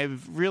fun.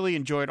 I've really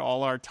enjoyed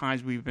all our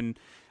times we've been.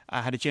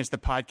 Had a chance to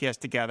podcast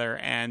together,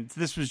 and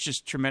this was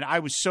just tremendous. I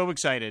was so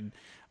excited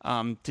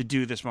to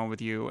do this one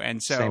with you,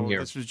 and so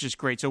this was just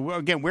great. So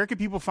again, where can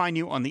people find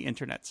you on the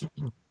internet?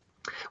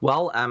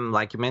 Well,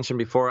 like you mentioned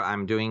before,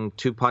 I'm doing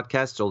 2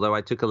 podcasts, although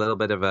I took a little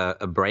bit of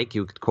a break.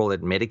 You could call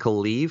it medical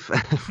leave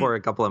for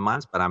a couple of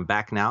months, but I'm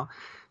back now.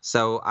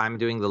 So I'm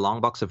doing the Long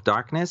Box of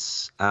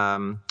Darkness,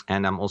 and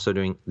I'm also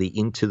doing the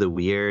Into the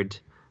Weird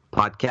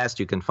podcast.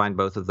 You can find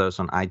both of those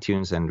on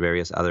iTunes and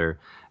various other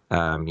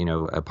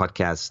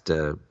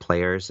podcast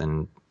players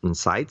and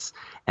sites.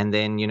 And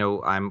then,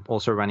 I'm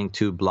also running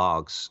 2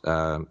 blogs,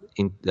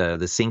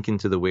 the Sink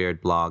Into the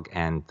Weird blog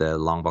and the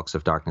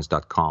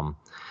longboxofdarkness.com.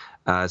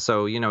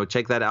 So,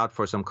 check that out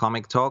for some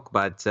comic talk.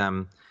 But,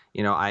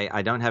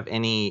 I don't have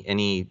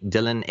any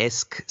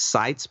Dylan-esque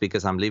sites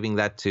because I'm leaving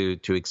that to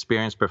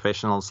experienced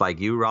professionals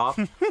like you, Rob.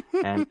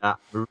 And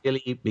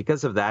really,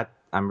 because of that,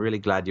 I'm really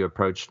glad you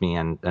approached me.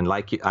 And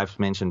like I've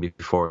mentioned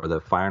before,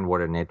 the Fire and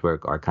Water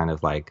Network are kind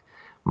of like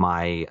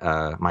my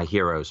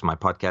heroes, my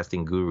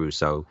podcasting guru.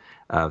 So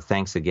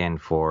thanks again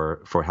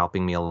for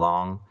helping me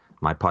along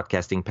my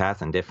podcasting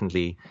path, and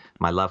definitely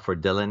my love for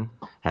Dylan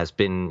has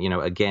been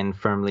again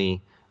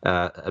firmly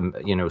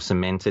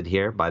cemented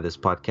here by this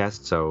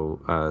podcast.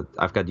 So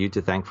I've got you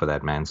to thank for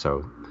that, man.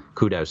 So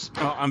kudos.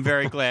 Oh, I'm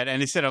very glad.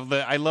 And instead of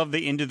I love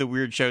the Into the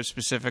Weird show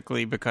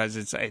specifically because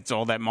it's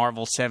all that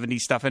Marvel 70s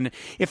stuff. And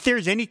if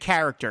there's any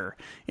character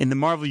in the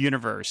Marvel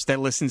universe that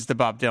listens to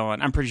Bob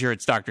Dylan, I'm pretty sure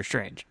it's Doctor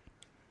Strange.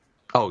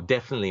 Oh,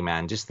 definitely,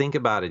 man. Just think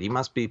about it. He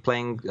must be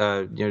playing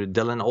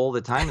Dylan all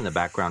the time in the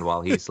background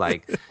while he's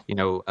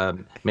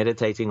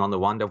meditating on the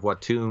Wand of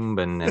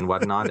Watum and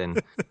whatnot.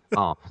 And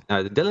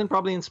Dylan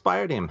probably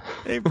inspired him.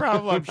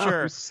 I'm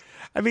sure.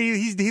 I mean,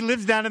 he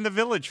lives down in the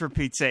village, for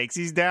Pete's sakes.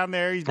 He's down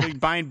there. He's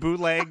buying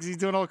bootlegs. He's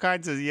doing all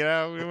kinds of,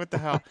 what the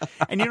hell.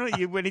 And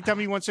anytime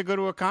he wants to go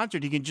to a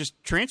concert, he can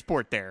just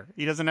transport there.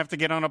 He doesn't have to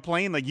get on a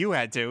plane like you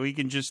had to. He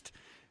can just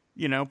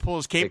pull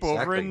his cape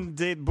over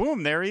Exactly. and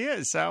boom, there he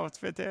is. So it's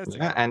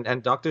fantastic. Yeah,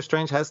 and Doctor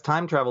Strange has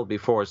time traveled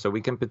before, so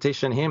we can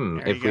petition him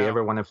There if you we go.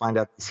 ever want to find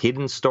out these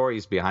hidden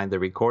stories behind the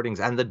recordings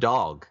and the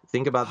dog.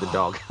 Think about the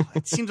dog.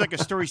 It seems like a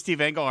story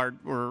Steve Englehart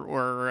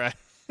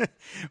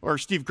or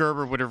Steve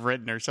Gerber would have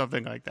written or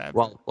something like that.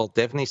 Well,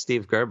 definitely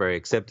Steve Gerber,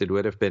 except it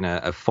would have been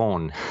a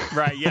fawn.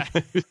 Right, yeah.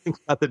 Think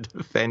about the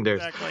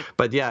Defenders. Exactly.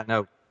 But yeah,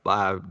 no,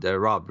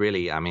 Rob,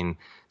 really, I mean,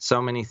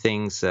 so many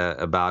things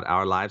about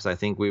our lives. I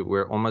think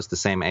we're almost the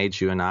same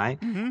age, you and I.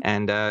 Mm-hmm.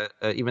 And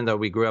even though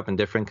we grew up in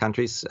different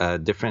countries,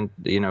 different,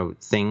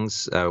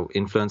 things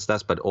influenced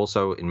us, but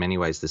also in many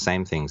ways the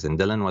same things. And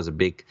Dylan was a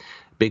big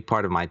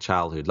part of my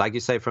childhood. Like you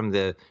say, from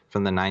the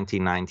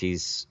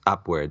 1990s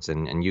upwards,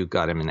 and you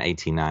got him in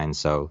 89.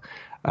 So,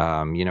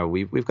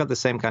 we've got the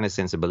same kind of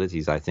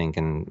sensibilities, I think,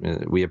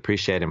 and we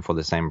appreciate him for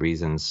the same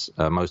reasons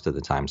most of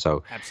the time.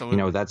 So,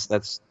 Absolutely.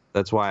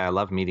 that's why I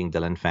love meeting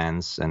Dylan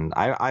fans. And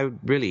I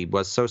really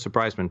was so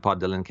surprised when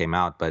Pod Dylan came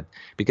out, but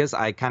because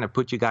I kind of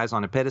put you guys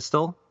on a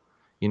pedestal,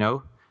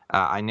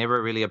 I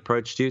never really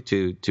approached you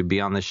to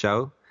be on the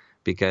show.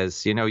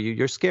 Because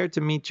you're scared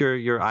to meet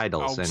your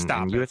idols,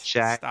 and you and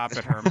Shaq. Stop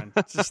it, Herman.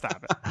 Just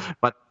stop it.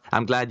 But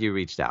I'm glad you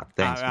reached out.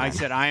 Thanks, man. I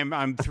said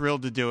I'm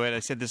thrilled to do it. I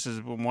said this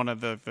is one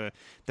of the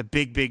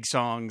big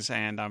songs,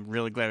 and I'm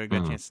really glad we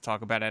got a chance to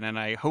talk about it. And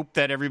I hope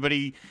that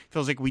everybody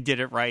feels like we did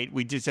it right.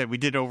 We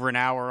did over an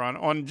hour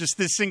on just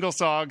this single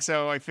song,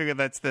 so I figure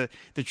that's the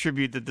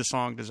tribute that the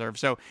song deserves.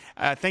 So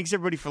thanks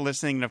everybody for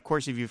listening. And of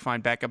course, if you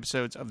find back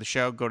episodes of the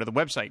show, go to the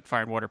website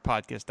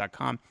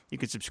fireandwaterpodcast.com. You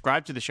can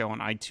subscribe to the show on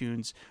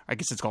iTunes. I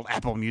guess it's called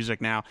Apple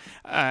Music now,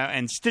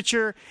 and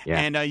Stitcher.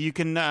 Yeah. And you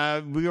can.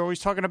 We're always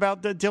talking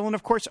about Dylan,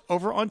 of course,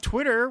 over on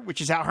Twitter,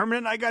 which is how Herman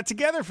and I got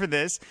together for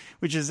this,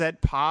 which is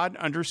at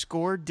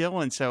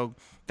pod_Dylan. So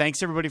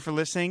thanks everybody for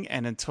listening,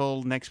 and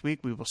until next week,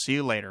 we will see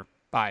you later.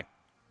 Bye.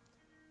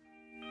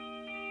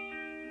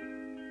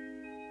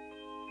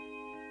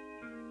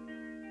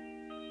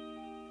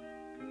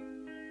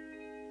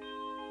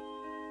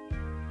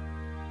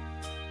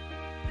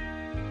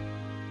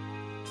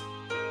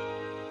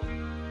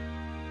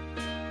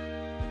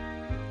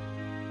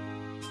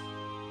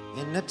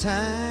 In the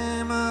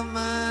time of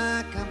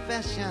my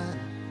confession,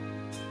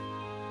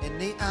 in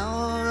the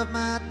hour of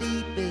my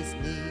deepest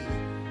need,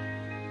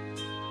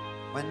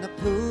 when the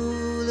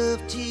pool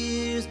of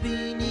tears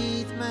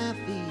beneath my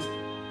feet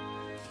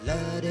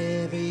flood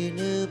every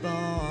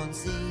newborn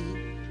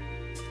seed,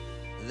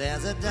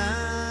 there's a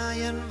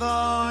dying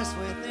voice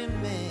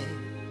within me,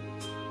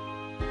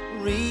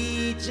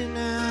 reaching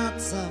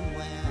out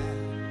somewhere,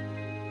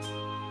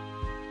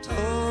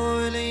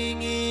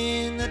 toiling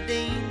in the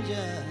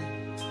danger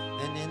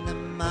and in the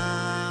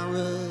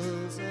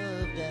morals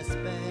of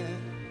despair.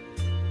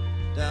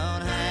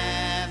 Don't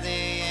have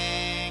the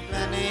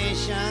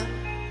inclination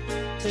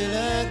to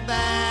look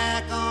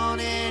back on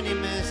any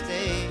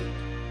mistake.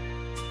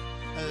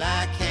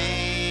 Like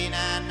Cain,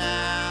 I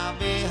now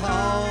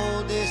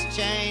behold this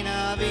chain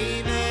of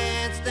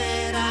events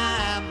that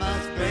I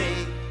must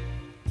break.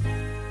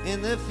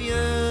 In the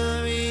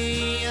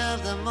fury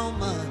of the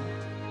moment,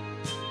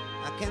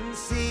 I can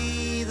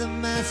see the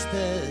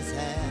master's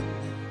hand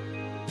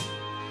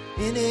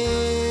in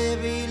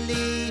every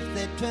leaf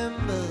that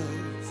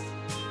trembles,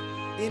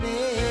 in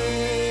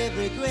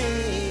every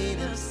grain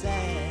of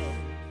sand.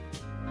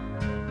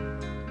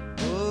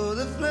 Oh,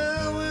 the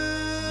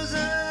flowers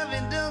of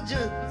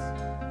indulgence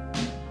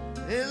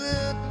and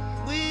the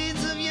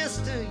weeds of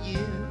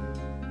yesteryear,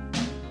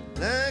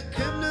 like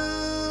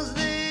criminals,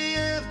 they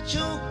have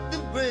choked the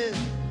breath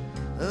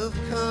of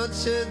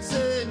conscience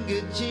and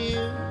good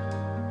cheer.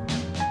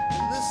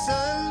 The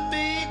sun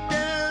beat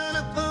down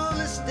upon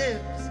the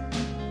steps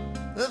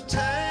of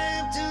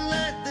time to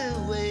light the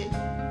way,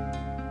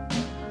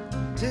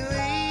 to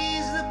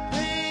ease the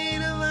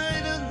pain of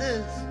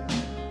idleness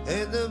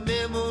and the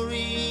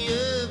memory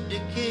of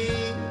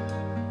decay.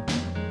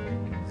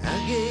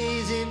 I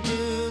gaze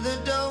into the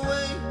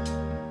doorway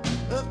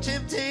of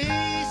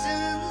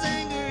temptation's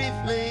angry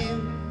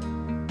flame,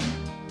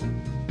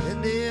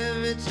 and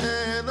every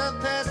time I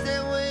pass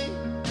that way,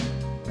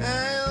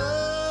 I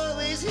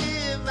always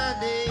hear my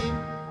name.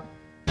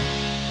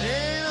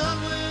 And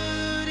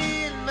onward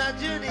in my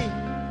journey,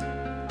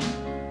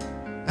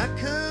 I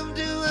come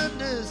to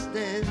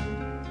understand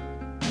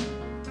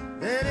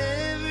that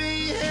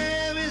every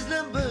hair is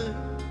numbered,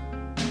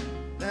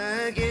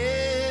 like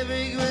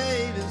every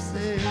grain of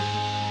sand.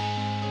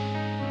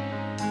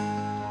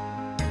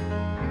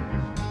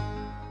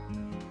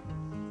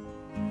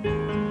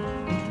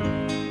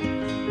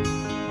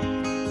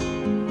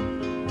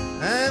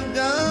 I've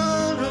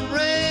gone from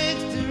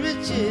rags to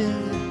riches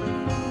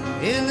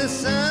in the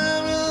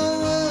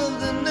sorrow of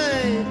the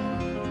night,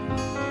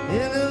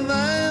 in the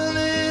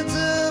violence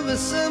of a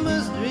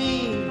summer's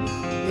dream,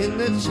 in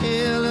the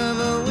chill of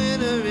a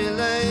wintry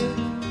light,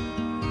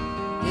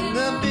 in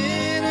the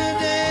bitter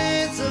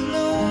dance of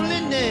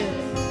loneliness,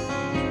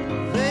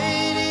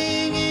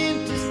 fading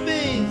into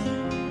space,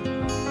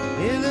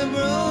 in the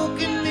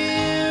broken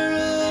mirror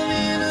of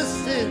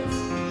innocence,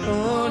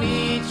 on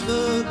each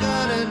forgotten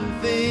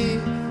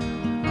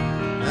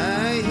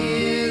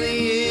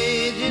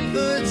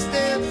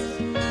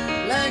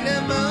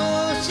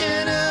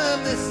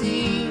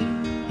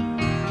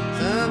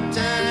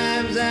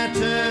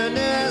turn